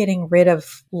library getting rid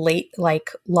of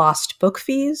lost book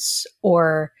fees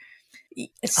or.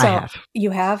 So I have. You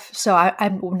have. So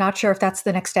I'm not sure if that's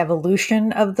the next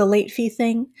evolution of the late fee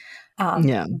thing.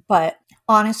 Yeah. But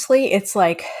honestly, it's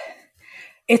like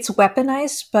it's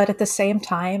weaponized, but at the same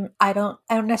time, I don't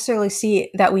necessarily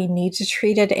see that we need to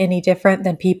treat it any different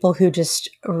than people who just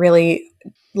really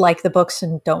like the books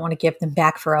and don't want to give them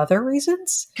back for other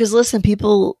reasons. Because listen,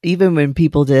 even when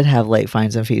people did have late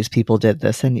fines and fees, people did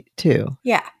this too.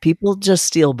 Yeah. People just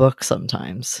steal books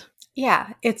sometimes. Yeah.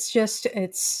 It's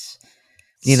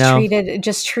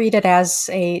treated as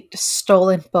a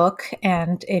stolen book.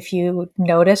 And if you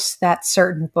notice that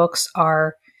certain books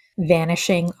are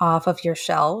vanishing off of your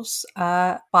shelves,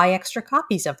 buy extra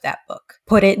copies of that book.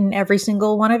 Put it in every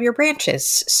single one of your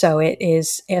branches so it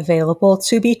is available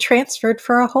to be transferred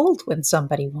for a hold when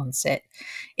somebody wants it,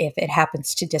 if it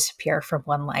happens to disappear from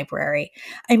one library.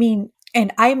 I mean,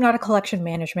 and I am not a collection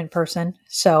management person,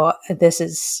 so this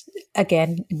is,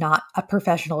 again, not a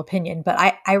professional opinion, but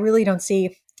I really don't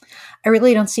see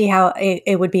how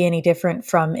it would be any different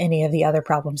from any of the other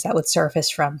problems that would surface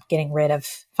from getting rid of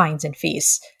fines and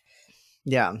fees.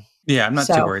 Yeah. Yeah, I'm not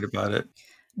too worried about it.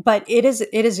 But it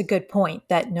is a good point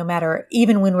that no matter,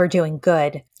 even when we're doing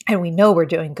good, and we know we're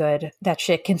doing good, that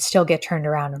shit can still get turned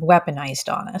around and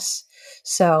weaponized on us.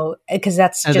 So, because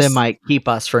they might keep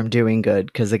us from doing good.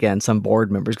 Because again, some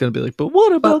board member is going to be like, "But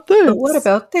what about this? But what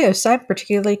about this? I'm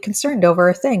particularly concerned over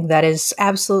a thing that is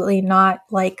absolutely not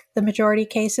like the majority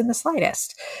case in the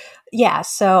slightest." Yeah.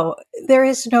 So there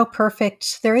is no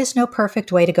perfect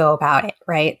way to go about it,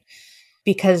 right?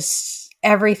 Because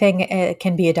everything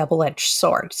can be a double-edged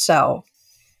sword. So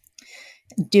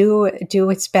do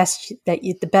its best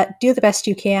do the best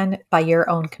you can by your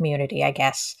own community, I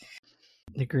guess.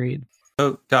 Agreed.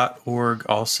 Vote.org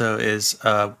also is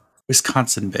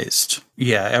Wisconsin based.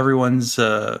 Yeah, everyone's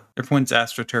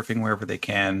astroturfing wherever they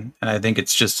can, and I think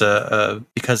it's just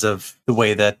because of the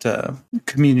way that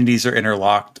communities are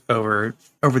interlocked over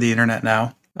the internet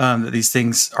now. That these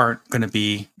things aren't going to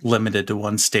be limited to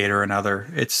one state or another.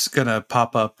 It's going to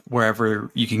pop up wherever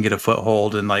you can get a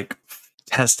foothold and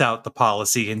test out the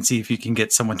policy and see if you can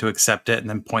get someone to accept it and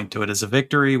then point to it as a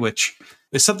victory, which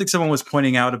is something someone was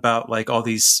pointing out about all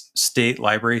these state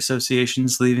library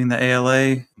associations leaving the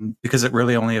ALA, because it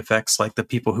really only affects the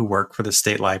people who work for the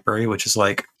state library, which is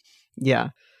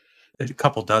a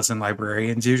couple dozen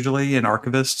librarians usually and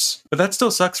archivists. But that still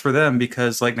sucks for them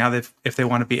because now if they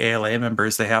want to be ALA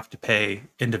members, they have to pay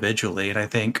individually. And I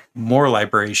think more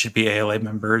libraries should be ALA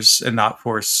members and not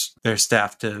force their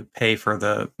staff to pay for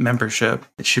the membership.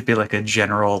 It should be a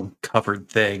general covered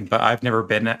thing. But I've never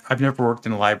worked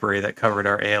in a library that covered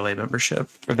our ALA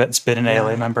membership or that's been an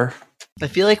ALA member. I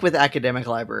feel like with academic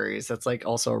libraries, that's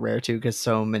also rare too, because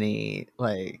so many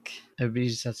it'd be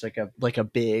such a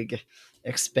big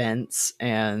expense,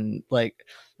 and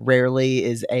rarely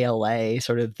is ALA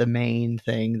sort of the main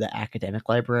thing that academic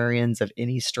librarians of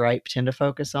any stripe tend to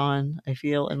focus on, I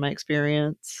feel, in my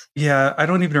experience. Yeah, I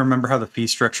don't even remember how the fee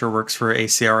structure works for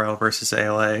ACRL versus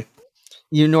ALA.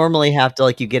 You normally have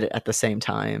to you get it at the same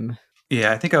time.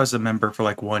 Yeah, I think I was a member for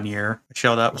 1 year. I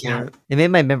shelled out for it. They made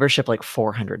my membership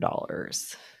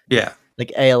 $400. Yeah.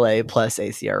 ALA plus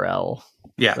ACRL.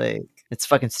 Yeah. It's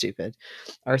fucking stupid.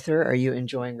 Arthur, are you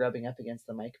enjoying rubbing up against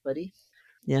the mic, buddy?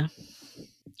 Yeah.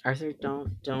 Arthur,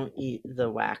 don't eat the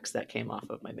wax that came off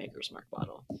of my Maker's Mark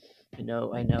bottle. I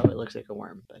know it looks like a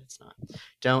worm, but it's not.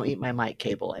 Don't eat my mic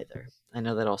cable either. I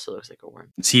know that also looks like a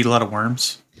worm. Does he eat a lot of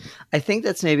worms? I think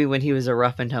that's maybe when he was a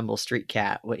rough and tumble street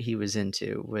cat, what he was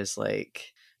into was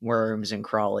worms and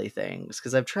crawly things.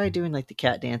 Because I've tried doing the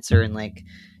cat dancer and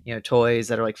toys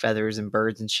that are feathers and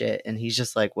birds and shit, and he's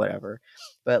just whatever.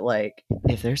 But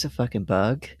if there's a fucking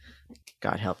bug,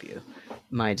 God help you,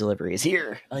 my delivery is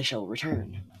here. I shall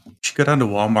return. You should go down to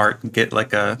Walmart and get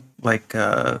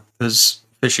those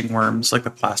fishing worms, the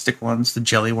plastic ones, the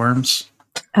jelly worms.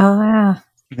 Oh yeah.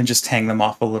 and then just hang them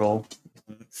off a little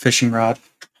fishing rod.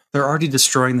 They're already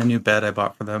destroying the new bed I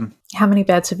bought for them. How many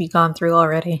beds have you gone through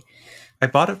already? I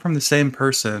bought it from the same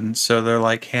person, so they're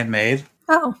like handmade.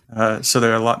 Oh. So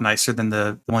they're a lot nicer than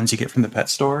the ones you get from the pet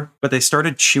store. But they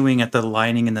started chewing at the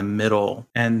lining in the middle,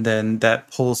 and then that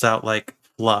pulls out like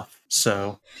fluff.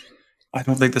 So I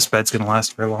don't think this bed's going to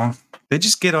last very long. They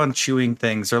just get on chewing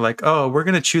things. They're like, oh, we're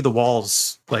going to chew the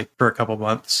walls like for a couple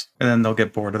months. And then they'll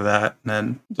get bored of that. And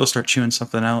then they'll start chewing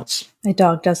something else. My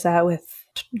dog does that with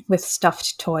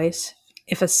stuffed toys.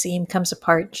 If a seam comes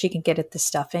apart, she can get at the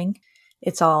stuffing.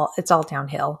 It's all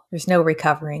downhill. There's no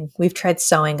recovering. We've tried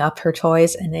sewing up her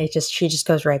toys and she just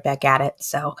goes right back at it.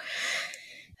 So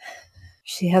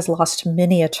she has lost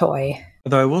many a toy.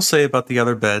 Although I will say about the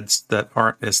other beds that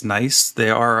aren't as nice, they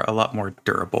are a lot more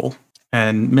durable.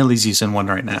 And Millie's using one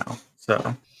right now.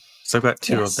 So I've got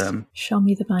two of them. Show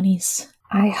me the bunnies.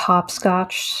 I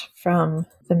hopscotched from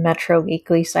the Metro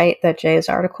Weekly site that Jay's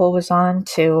article was on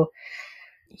to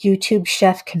YouTube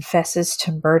chef confesses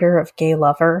to murder of gay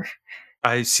lover.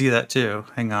 I see that too.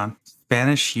 Hang on.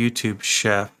 Spanish YouTube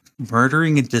chef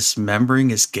murdering and dismembering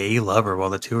his gay lover while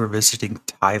the two are visiting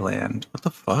Thailand. What the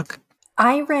fuck?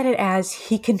 I read it as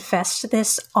he confessed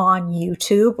this on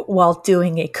YouTube while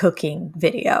doing a cooking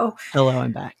video. Hello,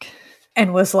 I'm back.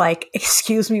 And was like,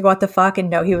 excuse me, what the fuck? And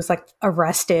no, he was like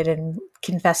arrested and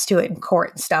confessed to it in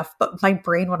court and stuff. But my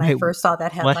brain, when I first saw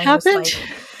that headline, was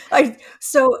like,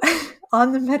 so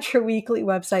on the Metro Weekly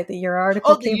website that your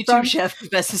article came from. YouTube chef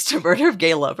confesses to murder of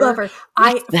gay lover.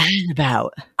 What's that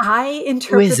about? I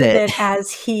interpreted it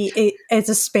as it's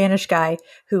a Spanish guy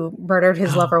who murdered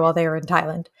his lover while they were in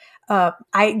Thailand.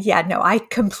 I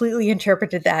completely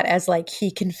interpreted that as like he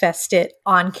confessed it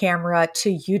on camera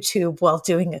to YouTube while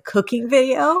doing a cooking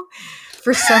video.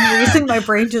 For some reason, my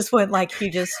brain just went like he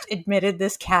just admitted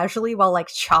this casually while like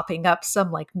chopping up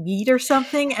some like meat or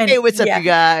something. And hey, what's up, you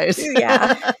guys?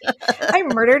 Yeah, I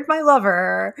murdered my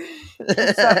lover.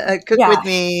 Cook with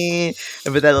me,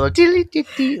 and with that little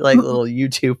like little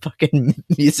YouTube fucking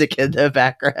music in the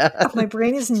background. My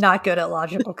brain is not good at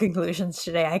logical conclusions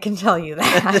today. I can tell you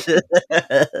that.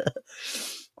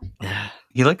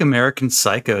 He like American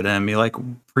Psycho'd him. He like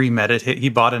premeditated. He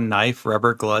bought a knife,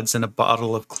 rubber gloves, and a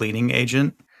bottle of cleaning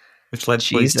agent, which led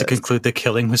police to conclude the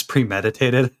killing was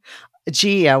premeditated.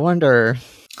 Gee, I wonder.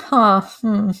 Huh.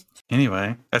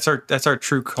 Anyway, that's our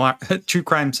true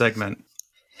crime segment.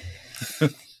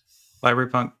 Library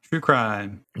Punk True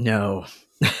Crime. No.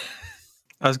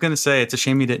 I was going to say it's a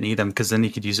shame you didn't eat them because then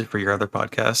you could use it for your other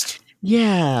podcast.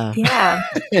 Yeah.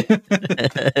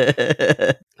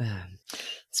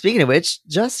 Speaking of which,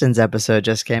 Justin's episode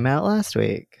just came out last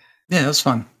week. Yeah, it was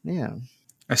fun. Yeah.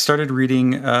 I started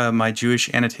reading my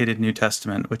Jewish annotated New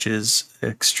Testament, which is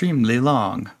extremely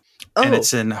long. And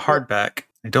it's in hardback.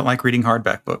 I don't like reading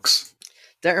hardback books.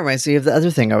 That reminds me of the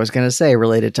other thing I was going to say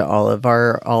related to all of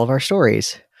our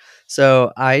stories.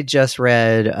 So I just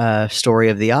read Story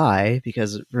of the Eye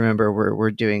because remember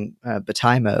we're doing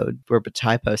Bataille mode. We're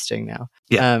Bataille posting now.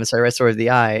 Yeah. So I read Story of the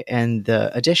Eye, and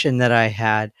the edition that I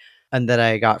had and that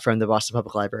I got from the Boston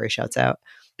Public Library, shouts out,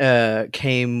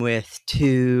 came with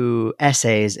 2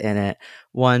 essays in it.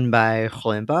 One by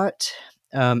Hollenbach,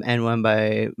 and one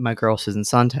by my girl Susan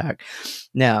Sontag.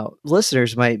 Now,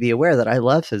 listeners might be aware that I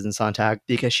love Susan Sontag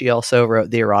because she also wrote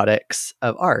The Erotics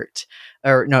of Art.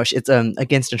 Or no, it's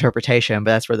Against Interpretation,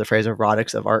 but that's where the phrase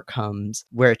erotics of art comes,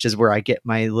 which is where I get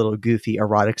my little goofy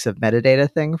erotics of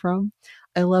metadata thing from.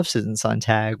 I love Susan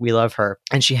Sontag. We love her.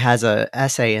 And she has an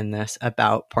essay in this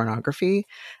about pornography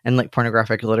and like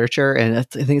pornographic literature. And I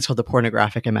think it's called The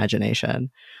Pornographic Imagination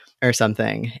or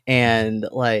something. And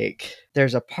like,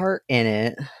 there's a part in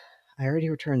it. I already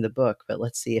returned the book, but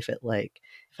let's see if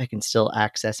I can still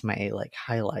access my like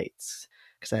highlights.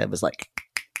 Cause I was like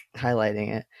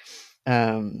highlighting it.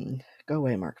 Go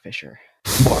away, Mark Fisher.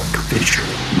 Mark Fisher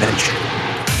mentioned.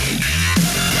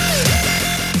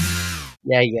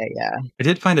 Yeah. I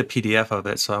did find a PDF of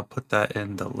it, so I'll put that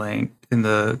in the link in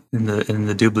the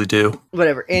doobly-doo.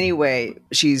 Whatever. Anyway,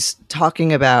 she's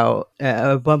talking about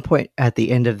at one point at the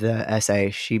end of the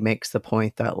essay, she makes the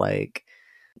point that like,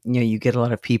 you know, you get a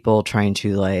lot of people trying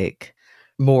to like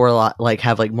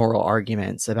have like moral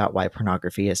arguments about why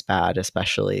pornography is bad,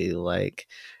 especially like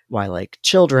why like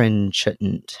children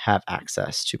shouldn't have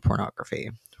access to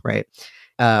pornography, right?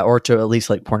 or to at least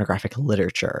like pornographic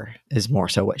literature is more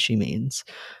so what she means.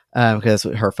 Because that's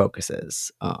what her focus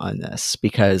is on this,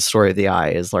 because Story of the Eye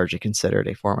is largely considered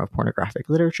a form of pornographic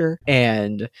literature.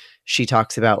 And she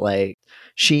talks about like,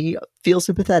 she feels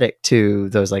sympathetic to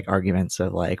those like arguments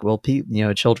of like, well,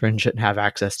 children shouldn't have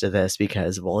access to this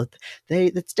because, well,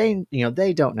 they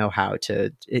don't know how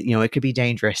to, it could be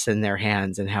dangerous in their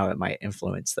hands and how it might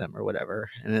influence them or whatever.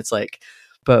 And it's like,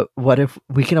 but what if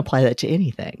we can apply that to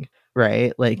anything,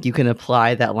 right? Like you can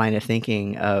apply that line of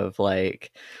thinking of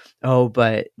like, oh,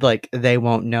 but like they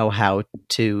won't know how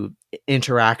to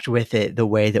interact with it the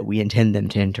way that we intend them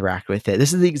to interact with it.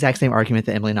 This is the exact same argument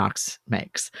that Emily Knox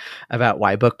makes about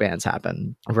why book bans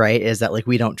happen, right? Is that like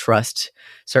we don't trust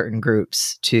certain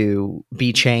groups to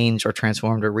be changed or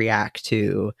transformed or react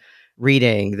to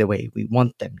reading the way we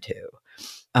want them to.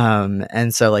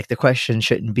 And so like the question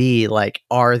shouldn't be like,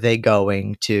 are they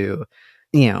going to,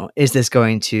 is this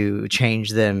going to change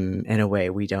them in a way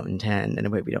we don't intend, in a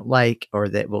way we don't like, or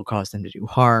that will cause them to do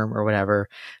harm or whatever,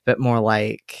 but more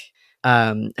like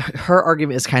her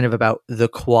argument is kind of about the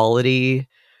quality.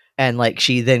 And like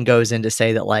she then goes in to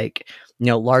say that like,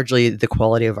 largely the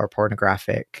quality of our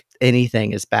pornographic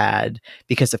anything is bad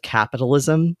because of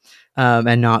capitalism,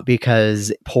 and not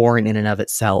because porn in and of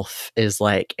itself is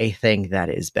like a thing that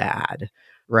is bad.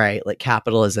 Right. Like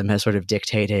capitalism has sort of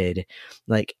dictated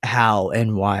like how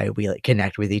and why we like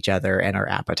connect with each other and our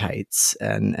appetites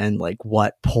and like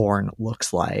what porn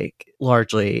looks like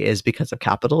largely is because of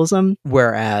capitalism.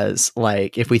 Whereas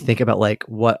like if we think about like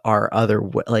what are other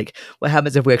like what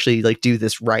happens if we actually like do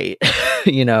this right,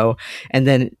 and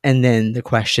then the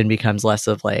question becomes less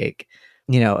of like,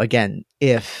 again,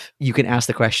 if you can ask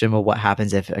the question, well, what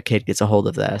happens if a kid gets a hold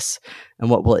of this and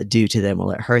what will it do to them?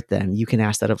 Will it hurt them? You can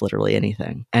ask that of literally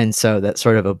anything. And so that's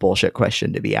sort of a bullshit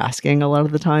question to be asking a lot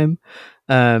of the time.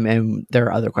 And there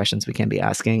are other questions we can be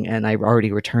asking. And I've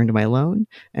already returned my loan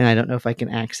and I don't know if I can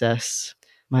access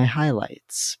my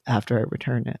highlights after I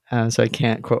return it. So I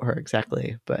can't quote her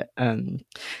exactly, but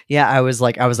yeah, I was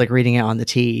like reading it on the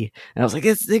T and I was like,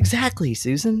 it's exactly,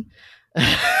 Susan.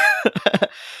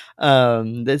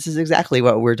 This is exactly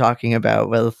what we're talking about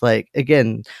with like,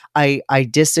 again, I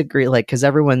disagree, like, because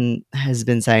everyone has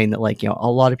been saying that like,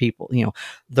 a lot of people,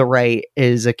 the right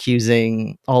is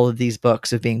accusing all of these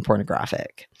books of being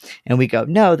pornographic, and we go,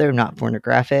 no, they're not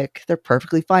pornographic, they're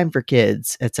perfectly fine for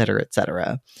kids, etc.,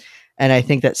 etc. And I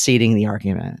think that's seeding the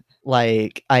argument.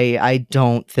 Like, I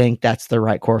don't think that's the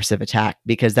right course of attack,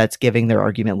 because that's giving their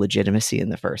argument legitimacy in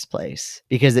the first place,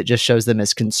 because it just shows them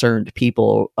as concerned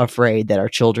people afraid that our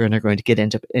children are going to get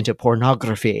into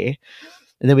pornography.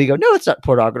 And then we go, no, it's not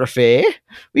pornography.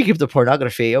 We keep the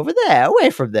pornography over there, away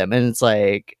from them. And it's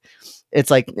like,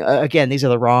 again, these are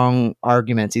the wrong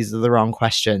arguments. These are the wrong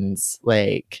questions.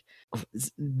 Like,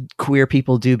 queer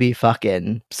people do be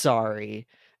fucking, sorry.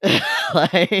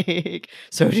 Like,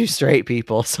 so do straight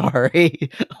people, sorry.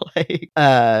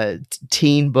 Like,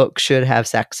 teen books should have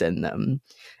sex in them,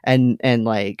 and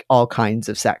like all kinds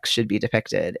of sex should be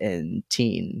depicted in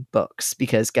teen books,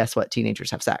 because guess what, teenagers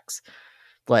have sex.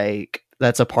 Like,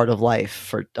 that's a part of life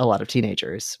for a lot of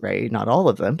teenagers, right? Not all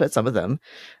of them, but some of them.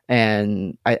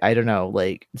 And I don't know,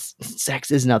 like,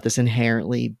 sex is not this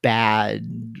inherently bad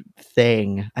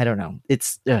thing. I don't know.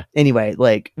 It's anyway,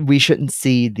 like, we shouldn't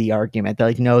see the argument that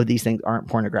like, no, these things aren't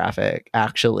pornographic,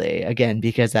 actually, again,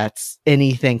 because that's,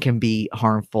 anything can be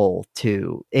harmful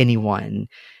to anyone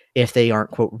if they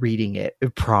aren't, quote, reading it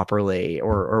properly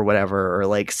or whatever, or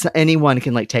like anyone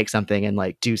can like take something and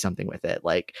like do something with it.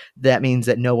 Like, that means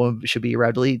that no one should be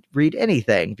allowed to read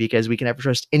anything, because we can never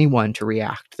trust anyone to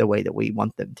react the way that we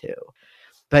want them to.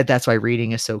 But that's why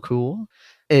reading is so cool,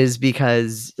 is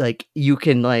because like you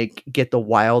can like get the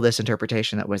wildest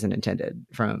interpretation that wasn't intended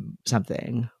from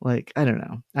something. Like, I don't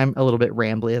know, I'm a little bit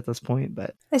rambly at this point,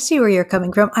 but I see where you're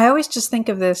coming from. I always just think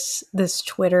of this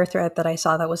Twitter thread that I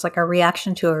saw that was like a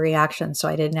reaction to a reaction, so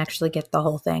I didn't actually get the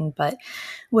whole thing, but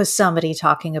was somebody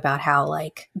talking about how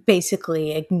like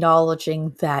basically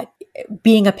acknowledging that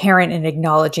being a parent and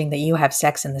acknowledging that you have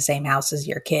sex in the same house as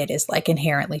your kid is like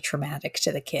inherently traumatic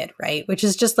to the kid, right? Which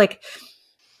is just like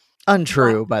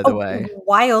untrue, by the way.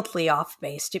 Wildly off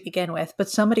base to begin with. But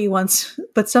somebody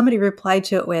replied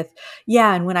to it with,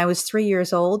 yeah, and when I was 3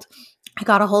 years old, I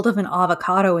got a hold of an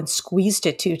avocado and squeezed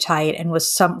it too tight and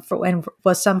was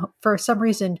for some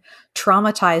reason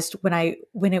traumatized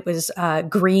when it was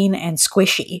green and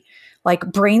squishy.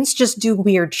 Like, brains just do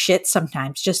weird shit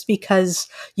sometimes. Just because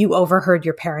you overheard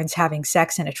your parents having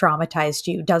sex and it traumatized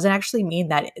you doesn't actually mean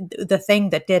that the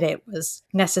thing that did it was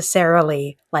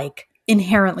necessarily like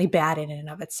inherently bad in and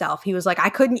of itself. He was like, I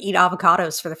couldn't eat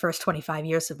avocados for the first 25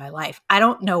 years of my life. I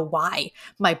don't know why.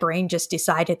 My brain just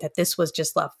decided that this was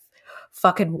just a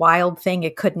fucking wild thing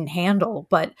it couldn't handle.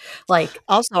 But like,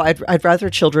 also, I'd rather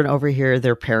children overhear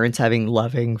their parents having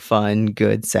loving, fun,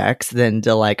 good sex than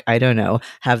to, like, I don't know,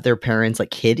 have their parents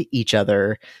like hit each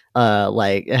other,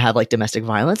 like have like domestic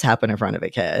violence happen in front of a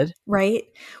kid. Right.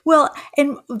 Well,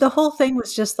 and the whole thing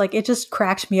was just like, it just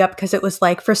cracked me up because it was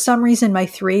like, for some reason, my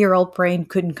 3-year-old brain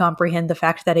couldn't comprehend the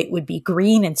fact that it would be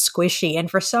green and squishy. And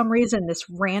for some reason, this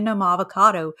random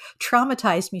avocado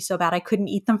traumatized me so bad I couldn't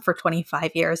eat them for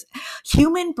 25 years.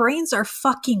 Human brains are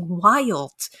fucking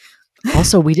wild.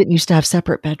 Also, we didn't used to have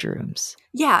separate bedrooms.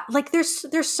 Yeah, like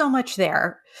there's so much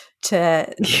there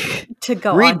to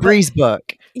go Read on. Bree's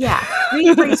book. Yeah,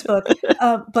 read Bree's book,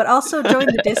 but also join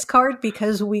the Discord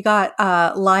because we got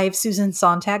live Susan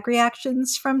Sontag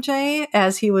reactions from Jay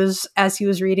as he was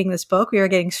reading this book. We were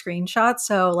getting screenshots.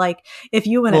 So like, if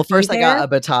you want to, first I got a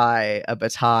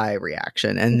Bataille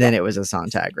reaction, and then it was a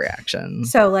Sontag reaction.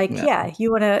 So like, yeah,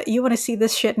 you wanna see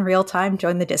this shit in real time?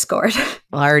 Join the Discord.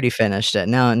 Well, I already finished it.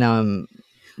 Now I'm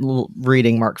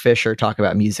reading Mark Fisher talk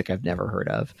about music I've never heard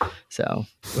of, so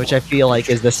which I feel like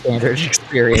is the standard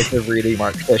experience of reading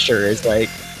Mark Fisher is like,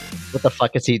 what the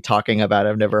fuck is he talking about?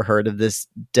 I've never heard of this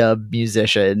dub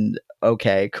musician.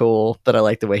 Okay, cool, but I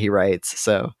like the way he writes.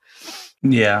 So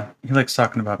yeah, he likes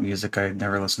talking about music I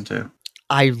never listened to.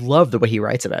 I love the way he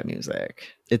writes about music.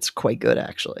 It's quite good,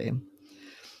 actually.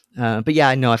 But yeah,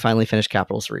 I know I finally finished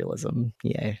Capital Surrealism.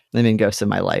 Yay. I'm in Ghosts of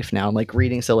My Life now. I'm like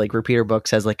reading, so like Repeater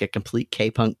Books has like a complete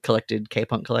K-punk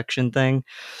collection thing.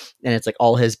 And it's like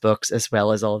all his books as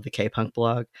well as all of the K-punk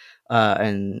blog.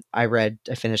 And I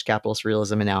finished Capital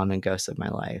Surrealism, and now I'm in Ghosts of My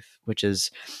Life, which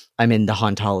is, I'm in the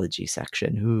hauntology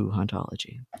section. Ooh,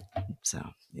 hauntology. So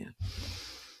yeah.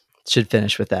 Should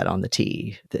finish with that on the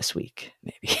T this week,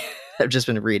 maybe. I've just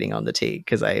been reading on the T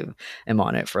because I am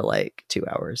on it for like 2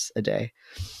 hours a day.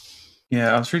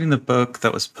 Yeah, I was reading the book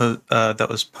that was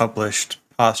published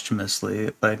posthumously,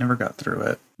 but I never got through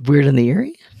it. Weird and the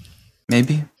Eerie?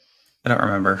 Maybe. I don't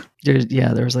remember.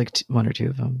 There was like one or two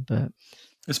of them, but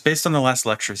it's based on the last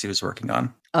lectures he was working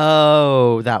on.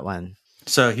 Oh, that one.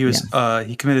 So he was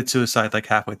he committed suicide like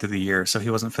halfway through the year, so he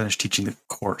wasn't finished teaching the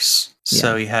course.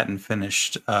 So he hadn't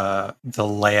finished the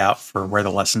layout for where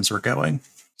the lessons were going.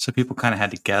 So people kind of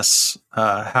had to guess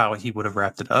how he would have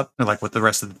wrapped it up, or like what the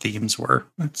rest of the themes were.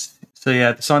 So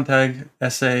yeah, the Sontag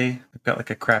essay, I've got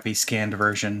like a crappy scanned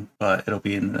version, but it'll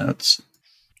be in the notes.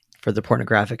 For the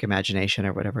pornographic imagination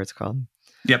or whatever it's called.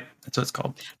 Yep, that's what it's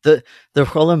called. The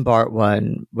Roland Barthes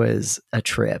one was a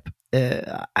trip.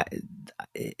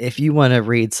 If you want to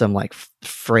read some like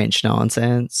French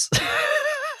nonsense,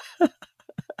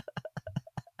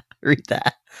 read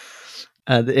that.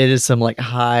 It is some like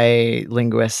high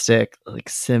linguistic, like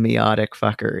semiotic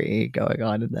fuckery going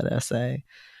on in that essay.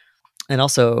 And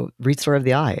also read Story of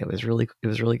the Eye. It was really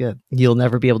good. You'll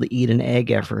never be able to eat an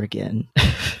egg ever again.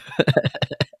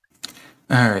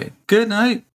 All right. Good night.